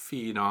mites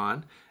feed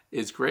on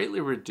is greatly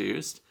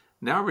reduced.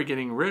 Now we're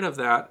getting rid of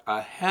that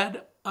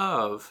ahead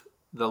of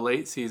the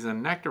late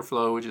season nectar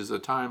flow, which is a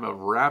time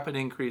of rapid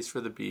increase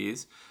for the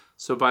bees.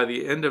 So by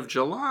the end of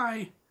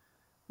July,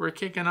 we're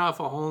kicking off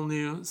a whole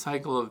new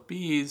cycle of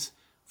bees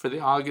for the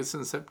August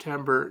and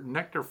September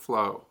nectar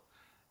flow.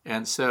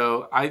 And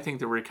so I think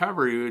the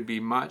recovery would be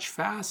much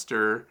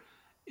faster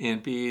in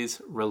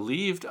bees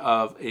relieved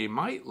of a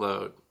mite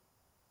load.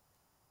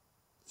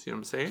 See what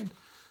I'm saying?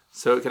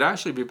 So it could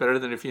actually be better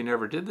than if you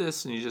never did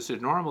this and you just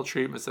did normal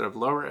treatments that have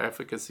lower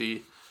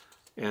efficacy,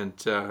 and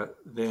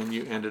then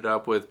you ended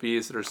up with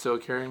bees that are still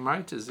carrying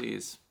mite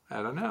disease.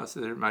 I don't know. So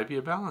there might be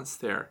a balance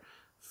there.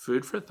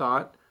 Food for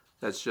thought.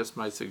 That's just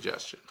my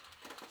suggestion.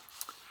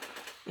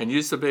 And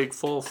use the big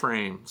full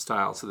frame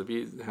style so the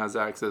bee has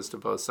access to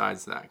both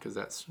sides of that, because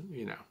that's,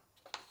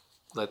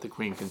 let the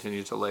queen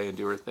continue to lay and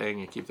do her thing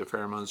and keep the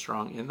pheromones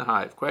strong in the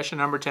hive. Question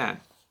number 10.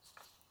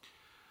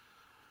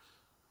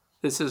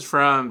 This is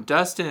from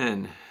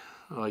Dustin.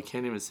 Oh, I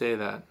can't even say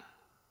that.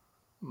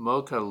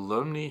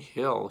 Mokelumne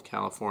Hill,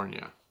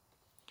 California.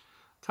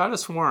 Caught a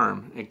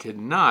swarm and could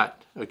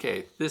not.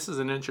 Okay, this is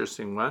an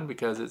interesting one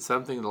because it's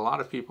something that a lot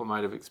of people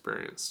might have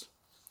experienced.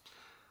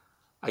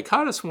 I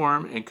caught a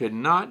swarm and could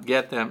not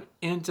get them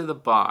into the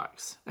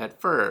box. At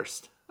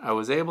first, I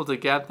was able to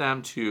get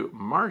them to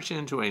march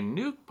into a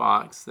nuke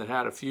box that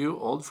had a few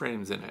old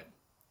frames in it.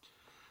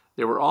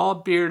 They were all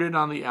bearded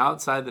on the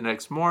outside the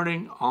next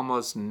morning,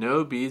 almost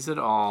no bees at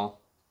all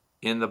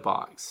in the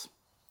box.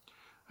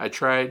 I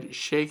tried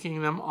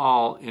shaking them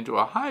all into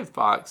a hive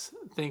box,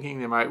 thinking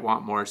they might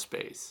want more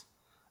space.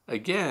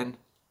 Again,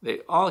 they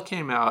all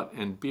came out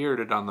and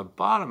bearded on the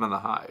bottom of the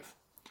hive.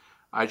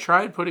 I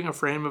tried putting a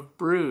frame of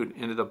brood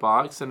into the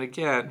box and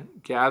again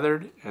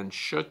gathered and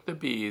shook the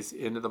bees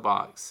into the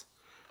box.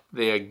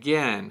 They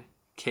again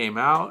came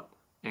out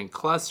and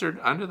clustered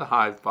under the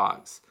hive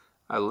box.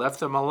 I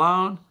left them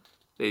alone.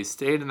 They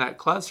stayed in that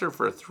cluster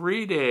for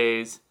 3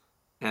 days,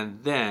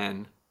 and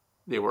then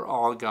they were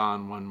all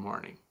gone one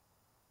morning.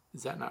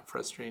 Is that not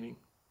frustrating?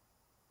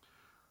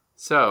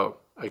 So,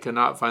 I could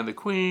not find the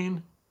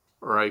queen,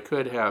 or I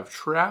could have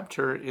trapped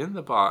her in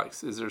the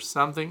box. Is there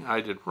something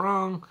I did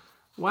wrong?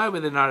 Why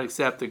would they not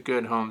accept the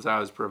good homes I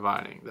was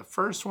providing? The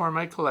first swarm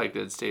I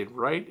collected stayed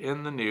right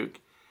in the nuke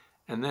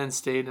and then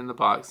stayed in the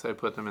box I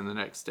put them in the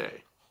next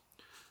day.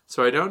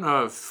 So I don't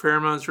know if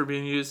pheromones were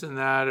being used in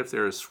that, if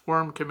there's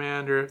swarm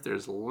commander, if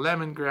there's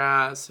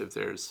lemongrass, if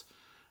there's,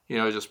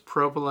 just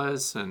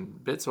propolis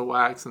and bits of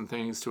wax and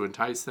things to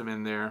entice them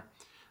in there.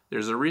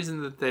 There's a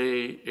reason that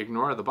they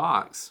ignore the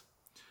box.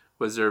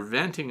 Was there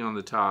venting on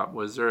the top?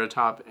 Was there a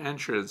top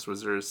entrance?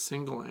 Was there a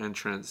single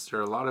entrance? There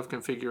are a lot of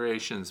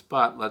configurations,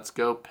 but let's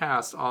go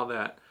past all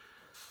that.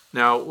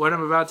 Now, what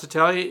I'm about to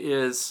tell you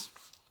is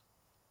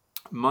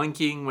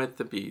monkeying with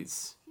the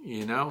bees,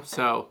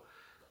 So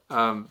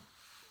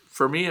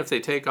for me, if they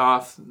take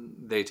off,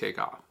 they take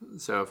off.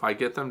 So if I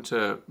get them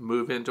to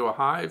move into a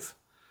hive,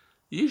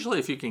 usually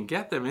if you can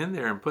get them in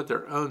there and put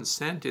their own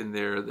scent in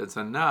there, that's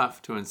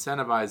enough to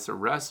incentivize the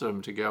rest of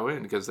them to go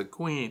in, because the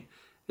queen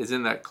is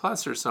in that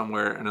cluster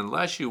somewhere, and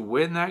unless you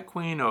win that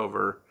queen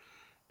over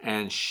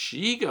and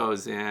she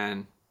goes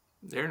in,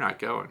 they're not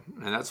going.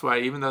 And that's why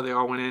even though they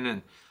all went in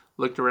and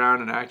looked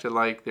around and acted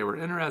like they were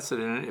interested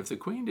in it, if the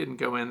queen didn't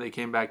go in, they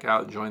came back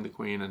out and joined the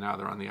queen, and now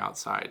they're on the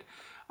outside.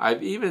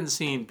 I've even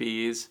seen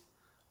bees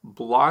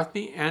block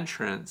the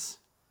entrance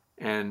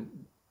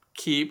and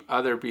keep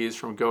other bees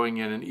from going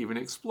in and even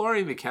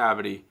exploring the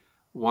cavity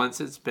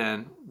once it's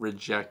been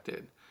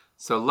rejected.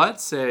 So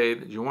let's say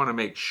that you want to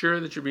make sure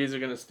that your bees are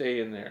going to stay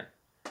in there.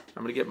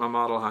 I'm going to get my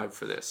model hive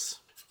for this.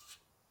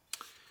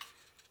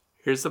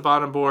 Here's the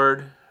bottom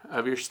board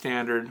of your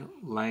standard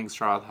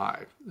Langstroth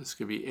hive. This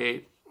could be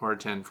 8 or a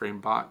 10 frame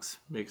box.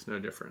 Makes no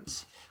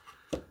difference.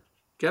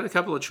 Got a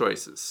couple of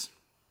choices.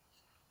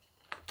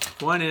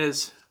 One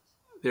is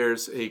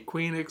there's a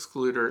queen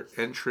excluder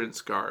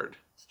entrance guard.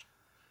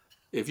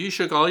 If you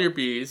shook all your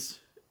bees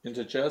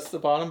into just the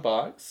bottom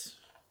box,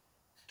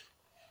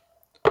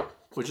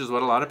 which is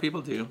what a lot of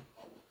people do.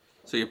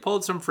 So you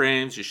pulled some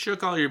frames, you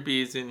shook all your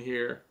bees in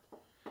here,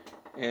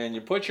 and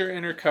you put your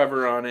inner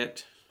cover on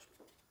it.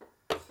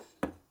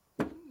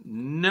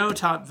 No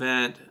top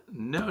vent,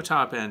 no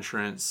top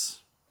entrance.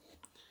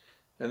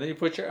 And then you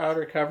put your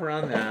outer cover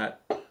on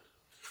that.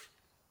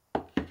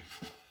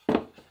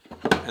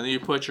 And then you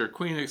put your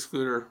queen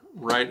excluder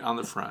right on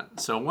the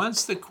front. So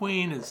once the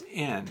queen is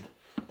in,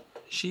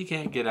 she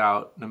can't get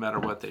out no matter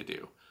what they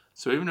do.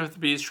 So even if the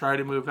bees try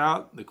to move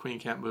out, the queen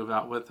can't move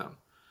out with them.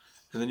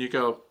 And then you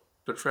go,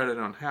 but Fred, I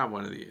don't have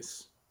one of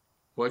these.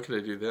 What could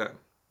I do then?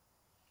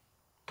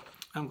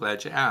 I'm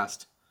glad you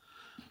asked.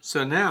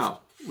 So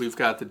now we've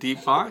got the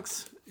deep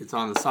box. It's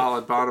on the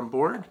solid bottom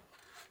board.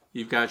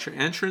 You've got your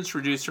entrance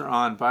reducer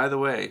on. By the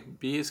way,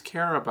 bees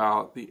care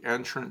about the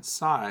entrance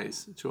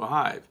size to a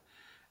hive.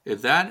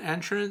 If that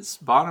entrance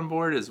bottom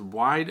board is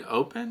wide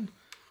open,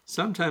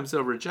 sometimes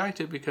they'll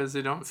reject it because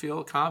they don't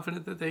feel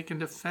confident that they can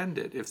defend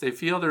it. If they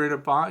feel they're in a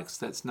box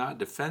that's not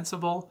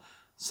defensible,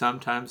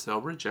 sometimes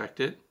they'll reject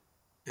it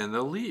and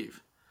they'll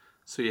leave.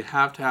 So you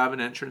have to have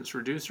an entrance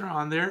reducer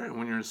on there, and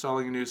when you're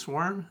installing a new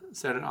swarm,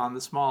 set it on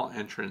the small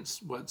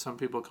entrance, what some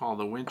people call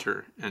the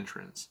winter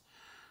entrance.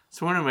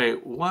 So anyway,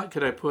 what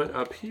could I put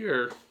up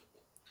here?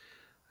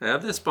 I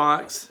have this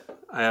box.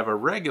 I have a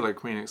regular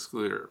queen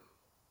excluder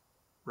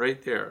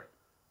right there.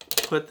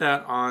 Put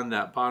that on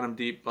that bottom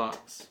deep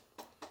box.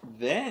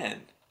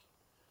 Then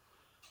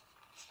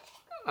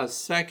a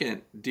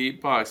second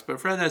deep box. But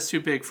Fred, that's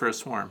too big for a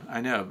swarm.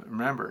 I know.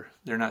 Remember,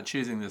 they're not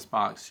choosing this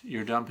box.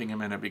 You're dumping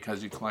them in it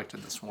because you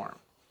collected the swarm.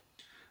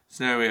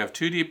 So now we have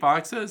 2 deep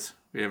boxes.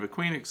 We have a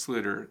queen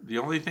excluder. The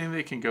only thing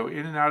that can go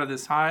in and out of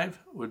this hive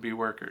would be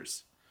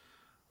workers.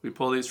 We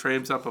pull these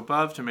frames up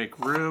above to make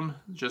room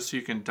just so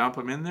you can dump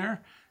them in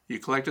there. You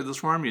collected the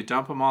swarm, you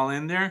dump them all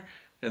in there,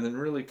 and then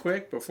really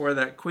quick, before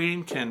that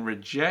queen can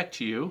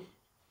reject you,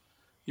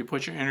 you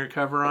put your inner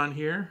cover on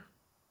here.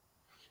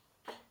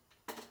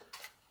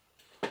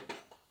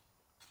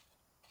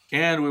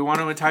 And we want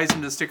to entice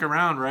them to stick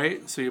around,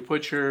 right? So you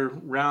put your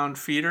round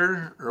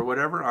feeder or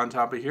whatever on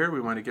top of here.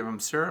 We want to give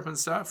them syrup and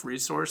stuff,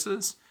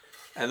 resources.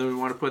 And then we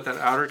want to put that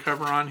outer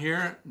cover on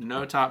here.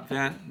 No top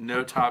vent,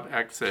 no top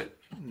exit,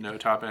 no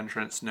top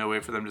entrance, no way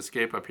for them to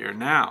escape up here.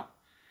 Now,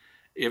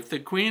 if the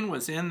queen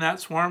was in that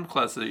swarm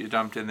cluster that you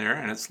dumped in there,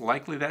 and it's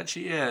likely that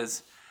she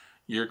is,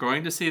 you're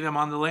going to see them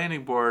on the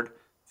landing board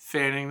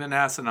fanning the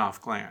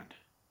Nasonov gland.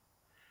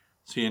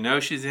 So you know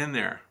she's in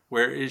there.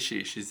 Where is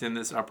she? She's in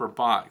this upper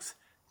box.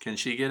 Can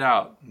she get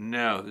out?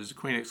 No, there's a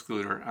queen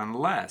excluder,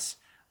 unless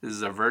this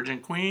is a virgin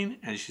queen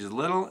and she's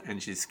little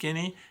and she's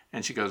skinny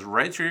and she goes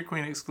right through your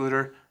queen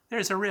excluder.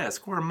 There's a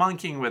risk. We're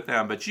monkeying with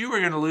them, but you were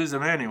going to lose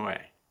them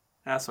anyway.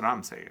 That's what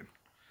I'm saying.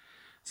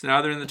 So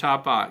now they're in the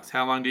top box.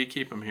 How long do you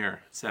keep them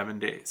here? 7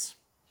 days.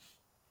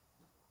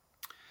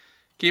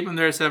 Keep them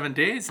there 7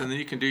 days, and then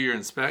you can do your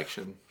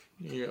inspection.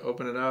 You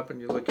open it up and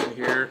you look in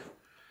here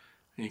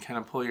and you kind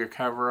of pull your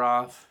cover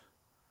off.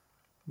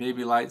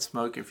 Maybe light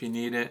smoke if you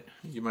need it.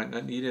 You might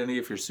not need any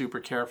if you're super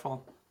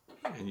careful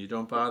and you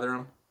don't bother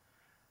them.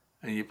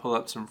 And you pull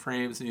up some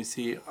frames and you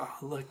see, oh,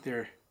 look,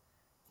 they're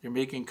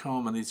making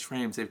comb on these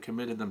frames. They've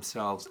committed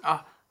themselves.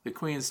 Ah, the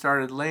queen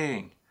started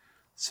laying.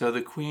 So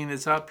the queen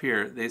is up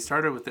here. They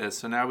started with this.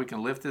 So now we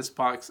can lift this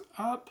box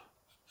up,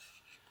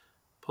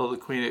 pull the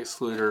queen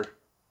excluder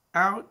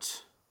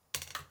out,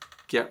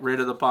 get rid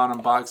of the bottom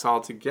box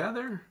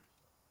altogether.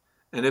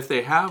 And if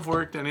they have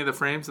worked any of the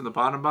frames in the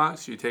bottom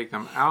box, you take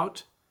them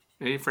out.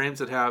 Any frames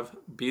that have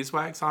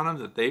beeswax on them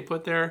that they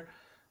put there,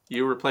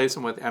 you replace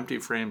them with empty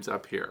frames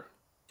up here.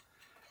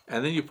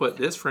 And then you put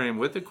this frame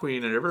with the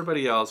queen and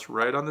everybody else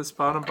right on this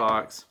bottom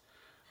box.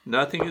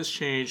 Nothing has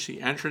changed.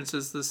 The entrance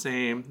is the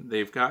same.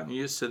 They've gotten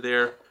used to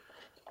their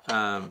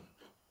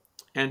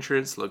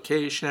entrance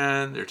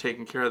location. They're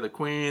taking care of the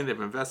queen.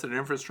 They've invested in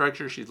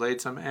infrastructure. She's laid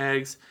some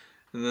eggs.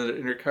 And then the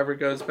inner cover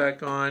goes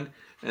back on.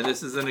 And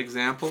this is an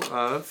example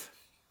of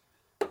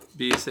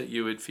bees that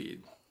you would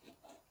feed.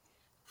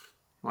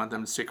 You want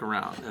them to stick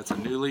around. That's a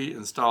newly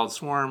installed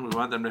swarm. We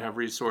want them to have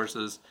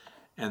resources.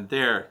 And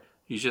there,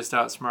 you just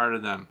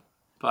outsmarted them.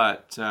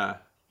 But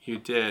you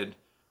did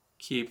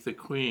keep the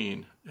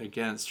queen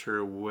against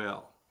her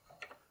will.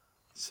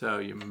 So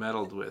you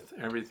meddled with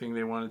everything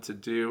they wanted to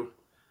do.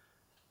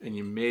 And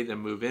you made them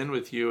move in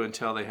with you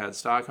until they had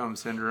Stockholm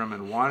Syndrome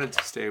and wanted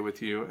to stay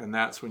with you. And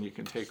that's when you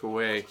can take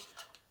away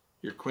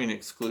your queen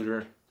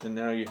excluder. And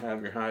now you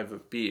have your hive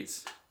of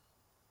bees.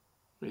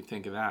 What do you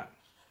think of that?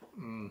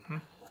 Mm-hmm.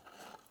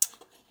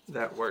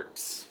 That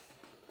works.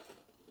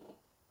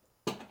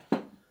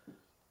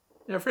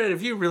 Now, Fred,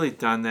 have you really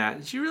done that?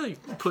 Did you really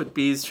put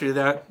bees through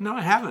that? No,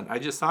 I haven't. I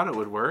just thought it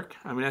would work.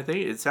 I mean, I think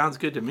it sounds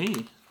good to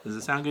me. Does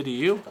it sound good to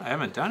you? I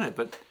haven't done it,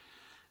 but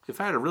if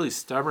I had a really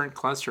stubborn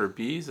cluster of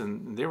bees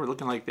and they were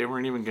looking like they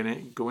weren't even going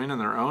to go in on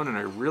their own and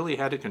I really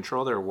had to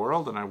control their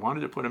world and I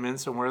wanted to put them in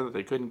somewhere that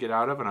they couldn't get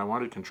out of and I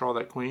wanted to control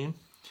that queen,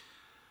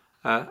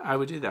 I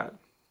would do that.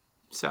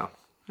 So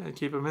I'd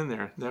keep them in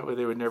there. That way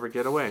they would never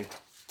get away.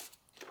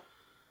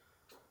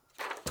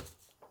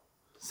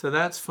 So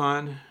that's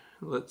fun.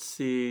 Let's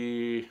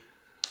see.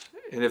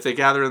 And if they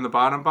gather in the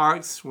bottom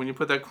box, when you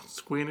put that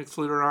queen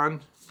excluder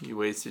on, you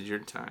wasted your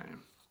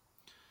time.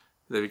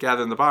 If they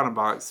gather in the bottom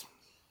box,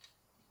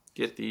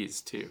 get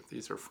these too.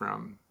 These are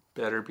from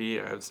Better Bee.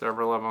 I have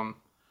several of them.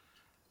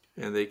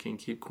 And they can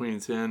keep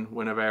queens in.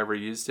 When have I ever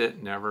used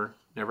it? Never.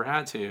 Never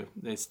had to.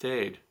 They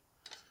stayed.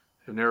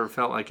 I've never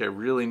felt like I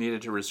really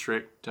needed to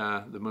restrict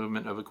the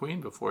movement of a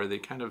queen before. They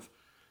kind of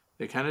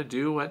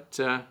do what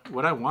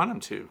I want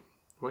them to.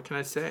 What can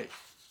I say?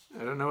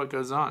 I don't know what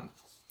goes on.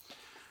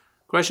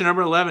 Question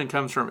number 11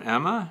 comes from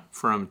Emma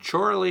from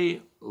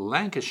Chorley,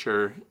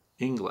 Lancashire,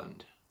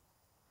 England.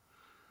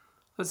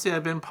 Let's see,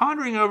 I've been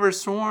pondering over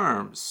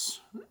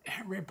swarms.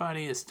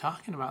 Everybody is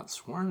talking about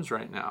swarms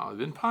right now. I've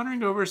been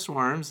pondering over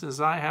swarms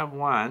as I have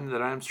one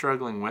that I'm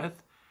struggling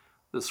with.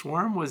 The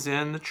swarm was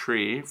in the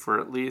tree for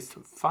at least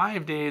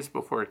 5 days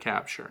before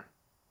capture.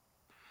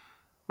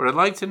 What I'd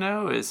like to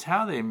know is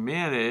how they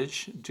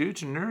manage, due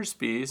to nurse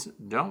bees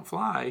don't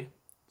fly,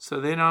 so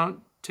they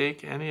don't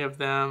take any of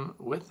them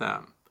with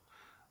them.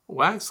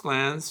 Wax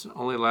glands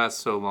only last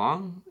so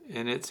long,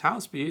 and it's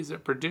house bees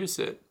that produce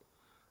it.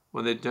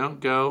 When they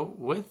don't go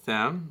with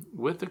them,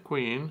 with the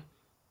queen,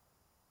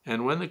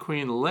 and when the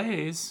queen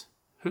lays,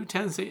 who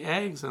tends the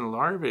eggs and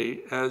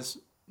larvae as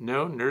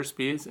no nurse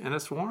bees in a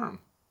swarm?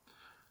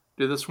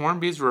 Do the swarm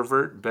bees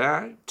revert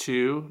back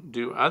to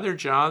do other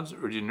jobs,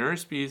 or do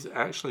nurse bees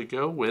actually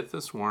go with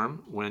the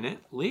swarm when it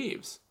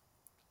leaves?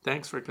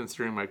 Thanks for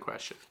considering my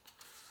question.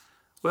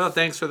 Well,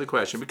 thanks for the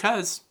question,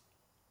 because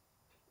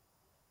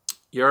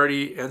you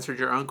already answered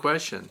your own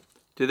question.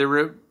 Do they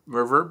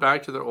revert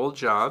back to their old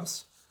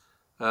jobs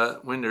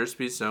when nurse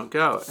bees don't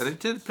go? And it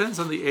depends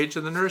on the age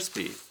of the nurse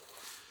bee.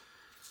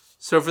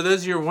 So for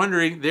those of you who are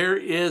wondering, there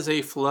is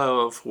a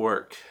flow of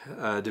work,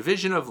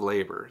 division of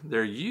labor.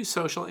 They're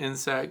eusocial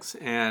insects,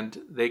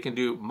 and they can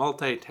do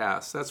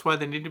multitask. That's why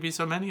there need to be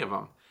so many of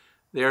them.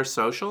 They are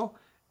social,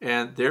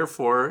 and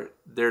therefore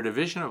their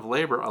division of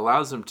labor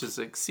allows them to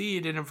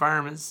succeed in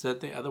environments that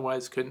they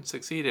otherwise couldn't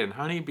succeed in.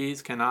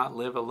 Honeybees cannot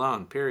live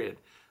alone, period.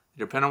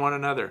 They depend on one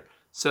another.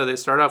 So they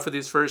start off with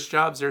these first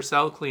jobs. They're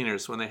cell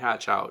cleaners when they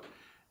hatch out,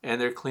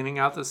 and they're cleaning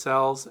out the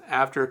cells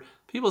after.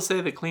 People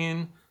say they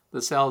clean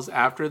the cells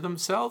after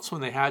themselves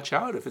when they hatch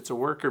out, if it's a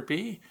worker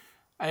bee.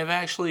 I have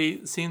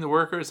actually seen the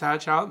workers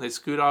hatch out and they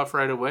scoot off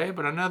right away,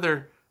 but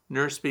another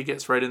nurse bee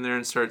gets right in there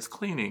and starts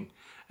cleaning.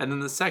 And then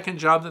the second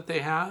job that they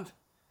have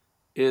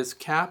is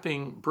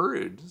capping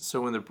brood.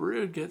 So when the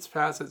brood gets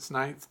past its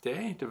 9th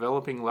day,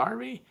 developing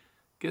larvae,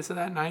 gets to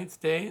that 9th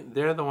day,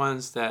 they're the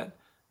ones that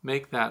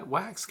make that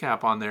wax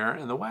cap on there.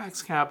 And the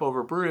wax cap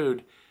over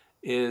brood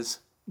is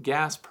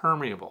gas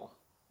permeable.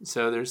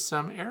 So there's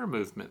some air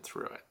movement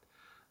through it.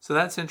 So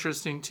that's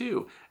interesting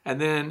too. And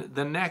then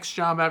the next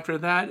job after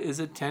that is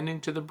attending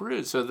to the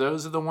brood. So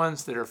those are the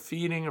ones that are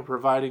feeding and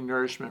providing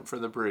nourishment for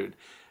the brood.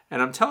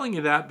 And I'm telling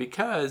you that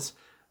because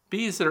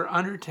bees that are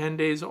under 10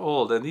 days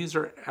old, and these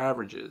are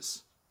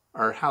averages,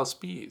 are house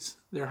bees.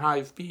 They're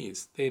hive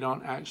bees. They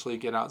don't actually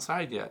get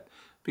outside yet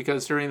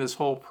because during this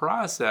whole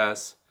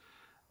process,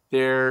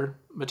 their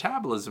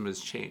metabolism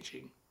is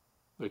changing,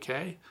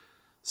 okay?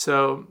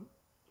 So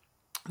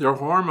their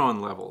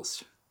hormone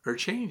levels are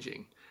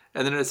changing.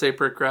 And then as they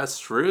progress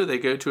through, they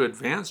go to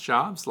advanced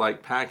jobs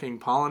like packing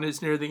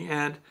pollinators near the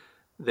end.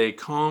 They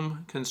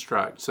comb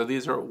construct. So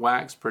these are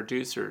wax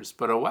producers.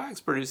 But a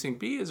wax producing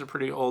bee is a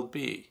pretty old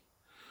bee.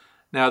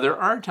 Now, there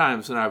are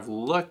times when I've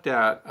looked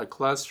at a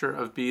cluster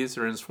of bees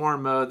that are in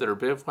swarm mode that are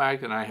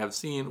bivouacked, and I have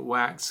seen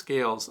wax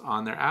scales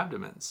on their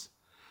abdomens.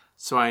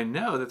 So I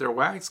know that their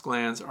wax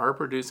glands are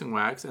producing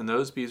wax, and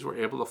those bees were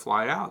able to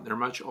fly out. They're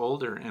much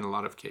older in a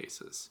lot of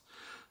cases.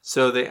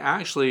 So they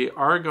actually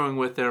are going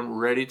with them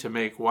ready to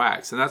make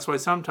wax. And that's why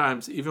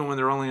sometimes, even when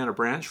they're only on a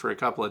branch for a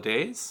couple of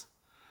days,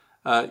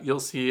 you'll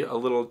see a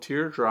little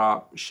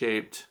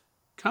teardrop-shaped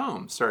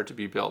comb start to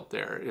be built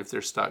there if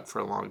they're stuck for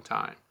a long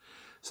time.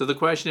 So the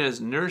question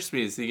is, nurse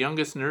bees, the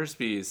youngest nurse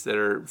bees that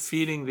are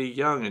feeding the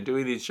young and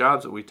doing these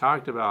jobs that we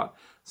talked about,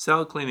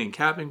 cell cleaning,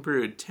 capping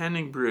brood,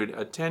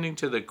 attending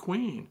to the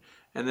queen,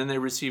 and then they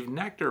receive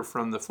nectar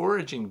from the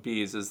foraging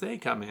bees as they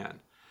come in.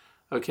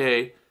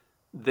 Okay,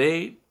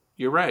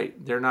 you're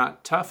right, they're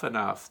not tough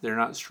enough, they're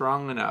not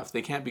strong enough,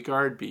 they can't be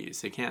guard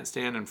bees, they can't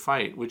stand and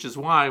fight, which is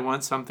why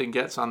once something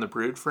gets on the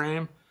brood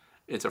frame,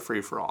 it's a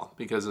free-for-all,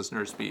 because those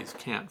nurse bees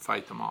can't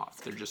fight them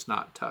off. They're just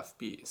not tough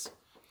bees.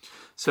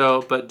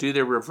 So, but do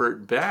they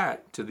revert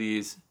back to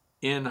these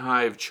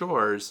in-hive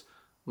chores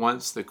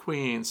once the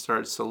queen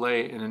starts to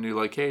lay in a new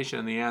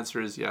location? The answer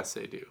is yes,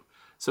 they do.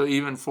 So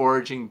even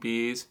foraging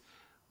bees,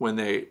 when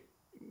they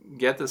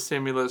get the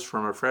stimulus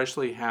from a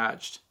freshly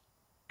hatched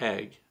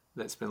egg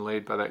that's been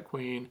laid by that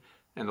queen,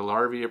 and the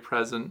larvae are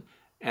present,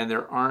 and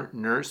there aren't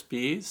nurse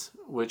bees,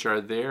 which are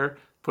there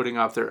putting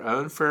off their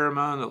own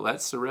pheromone that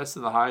lets the rest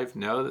of the hive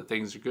know that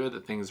things are good,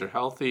 that things are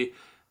healthy,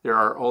 there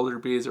are older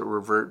bees that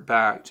revert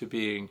back to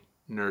being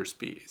nurse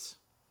bees.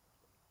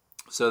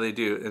 So they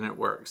do, and it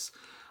works.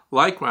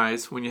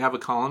 Likewise, when you have a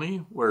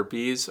colony where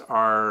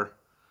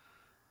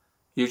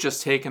you've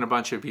just taken a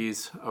bunch of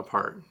bees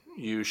apart.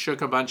 You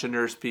shook a bunch of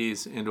nurse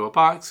bees into a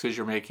box because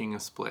you're making a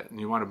split, and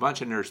you want a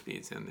bunch of nurse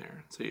bees in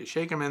there. So you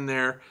shake them in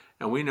there,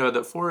 and we know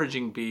that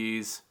foraging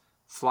bees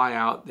fly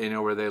out. They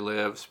know where they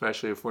live,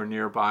 especially if we're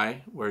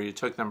nearby where you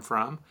took them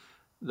from.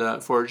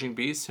 The foraging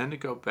bees tend to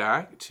go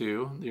back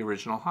to the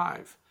original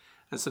hive.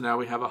 And so now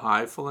we have a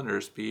hive full of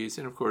nurse bees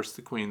and, of course,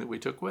 the queen that we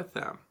took with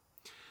them.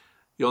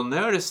 You'll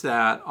notice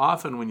that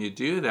often when you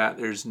do that,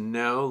 there's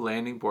no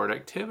landing board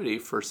activity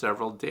for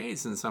several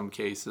days in some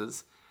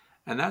cases.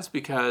 And that's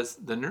because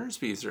the nurse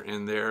bees are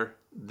in there.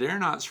 They're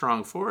not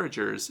strong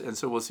foragers. And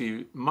so we'll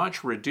see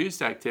much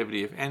reduced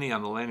activity, if any,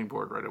 on the landing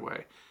board right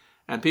away.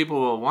 And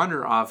people will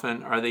wonder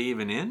often, are they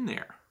even in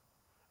there?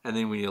 And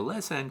then when you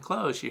listen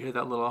close, you hear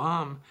that little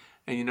hum,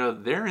 and you know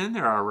they're in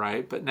there all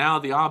right, but now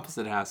the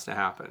opposite has to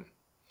happen.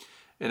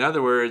 In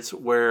other words,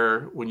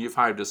 when you've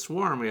hived a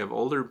swarm, we have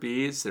older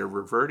bees that are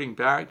reverting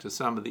back to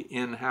some of the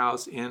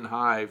in-house,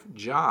 in-hive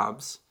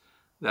jobs.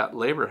 That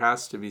labor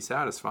has to be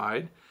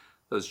satisfied.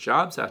 Those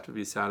jobs have to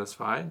be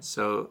satisfied,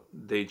 so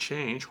they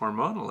change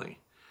hormonally.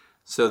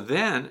 So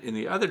then, in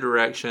the other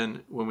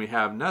direction, when we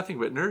have nothing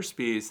but nurse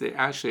bees, they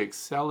actually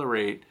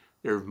accelerate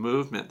their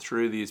movement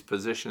through these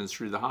positions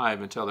through the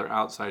hive until they're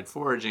outside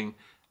foraging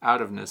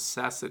out of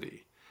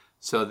necessity.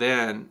 So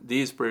then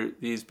these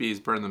bees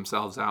burn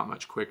themselves out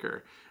much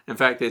quicker. In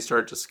fact, they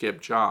start to skip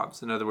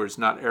jobs. In other words,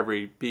 not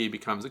every bee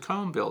becomes a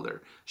comb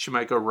builder. She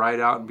might go right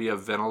out and be a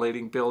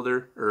ventilating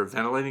builder or a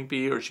ventilating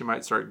bee, or she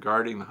might start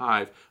guarding the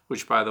hive,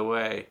 which, by the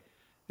way,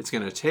 it's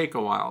going to take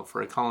a while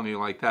for a colony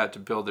like that to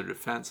build their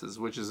defenses,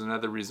 which is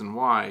another reason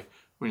why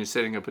when you're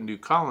setting up a new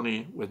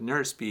colony with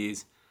nurse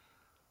bees,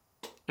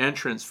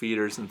 entrance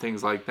feeders and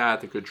things like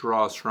that could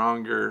draw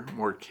stronger,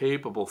 more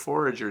capable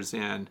foragers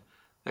in,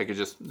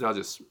 they'll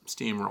just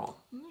steamroll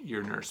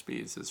your nurse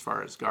bees as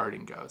far as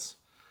guarding goes.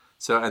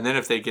 So, and then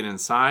if they get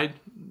inside,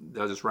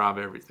 they'll just rob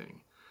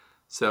everything.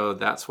 So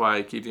that's why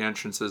I keep the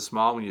entrances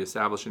small when you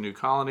establish a new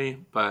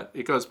colony, but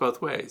it goes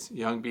both ways.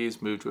 Young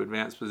bees move to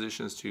advanced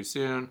positions too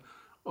soon.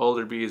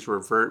 Older bees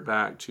revert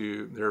back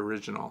to their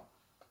original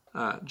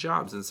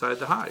jobs inside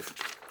the hive.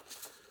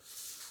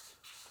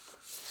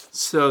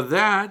 So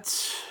that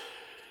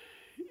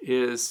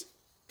is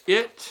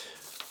it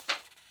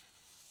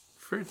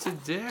for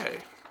today.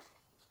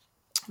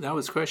 That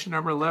was question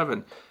number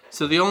 11.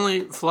 So the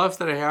only fluff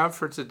that I have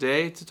for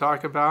today to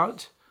talk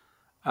about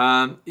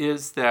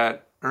is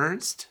that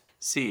Ernst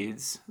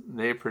Seeds,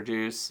 they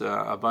produce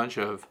a bunch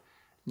of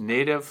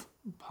native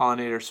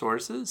pollinator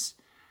sources,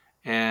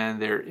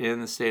 and they're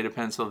in the state of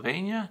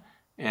Pennsylvania.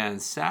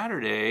 And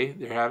Saturday,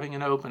 they're having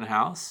an open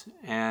house,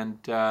 and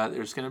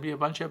there's going to be a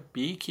bunch of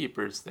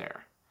beekeepers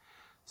there.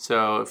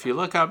 So if you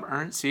look up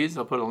Ernst Seeds,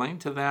 I'll put a link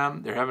to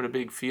them. They're having a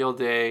big field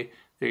day.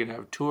 They're going to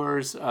have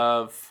tours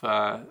of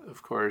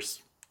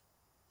course,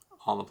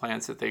 all the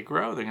plants that they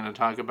grow. They're going to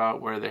talk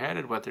about where they're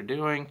headed, what they're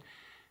doing,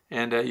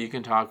 and you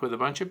can talk with a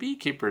bunch of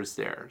beekeepers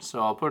there.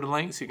 So I'll put a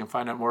link so you can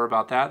find out more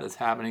about that. That's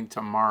happening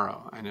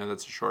tomorrow. I know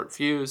that's a short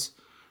fuse,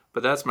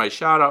 but that's my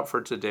shout out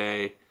for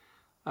today.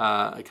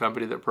 A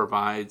company that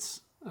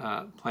provides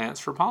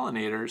plants for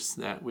pollinators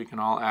that we can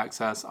all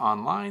access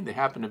online. They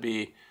happen to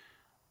be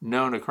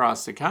known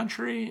across the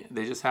country.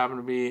 They just happen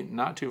to be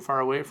not too far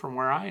away from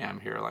where I am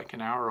here, like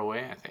an hour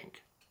away, I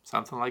think.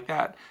 Something like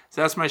that.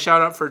 So that's my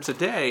shout out for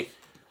today.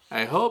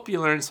 I hope you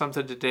learned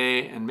something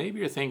today, and maybe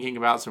you're thinking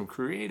about some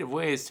creative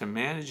ways to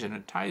manage and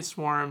entice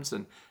swarms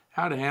and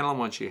how to handle them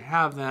once you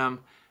have them.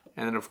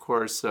 And then, of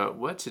course,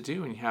 what to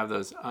do when you have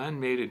those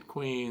unmated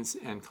queens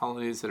and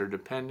colonies that are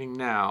depending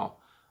now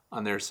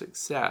on their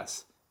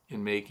success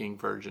in making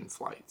virgin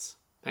flights.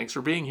 Thanks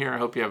for being here. I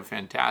hope you have a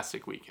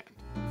fantastic weekend.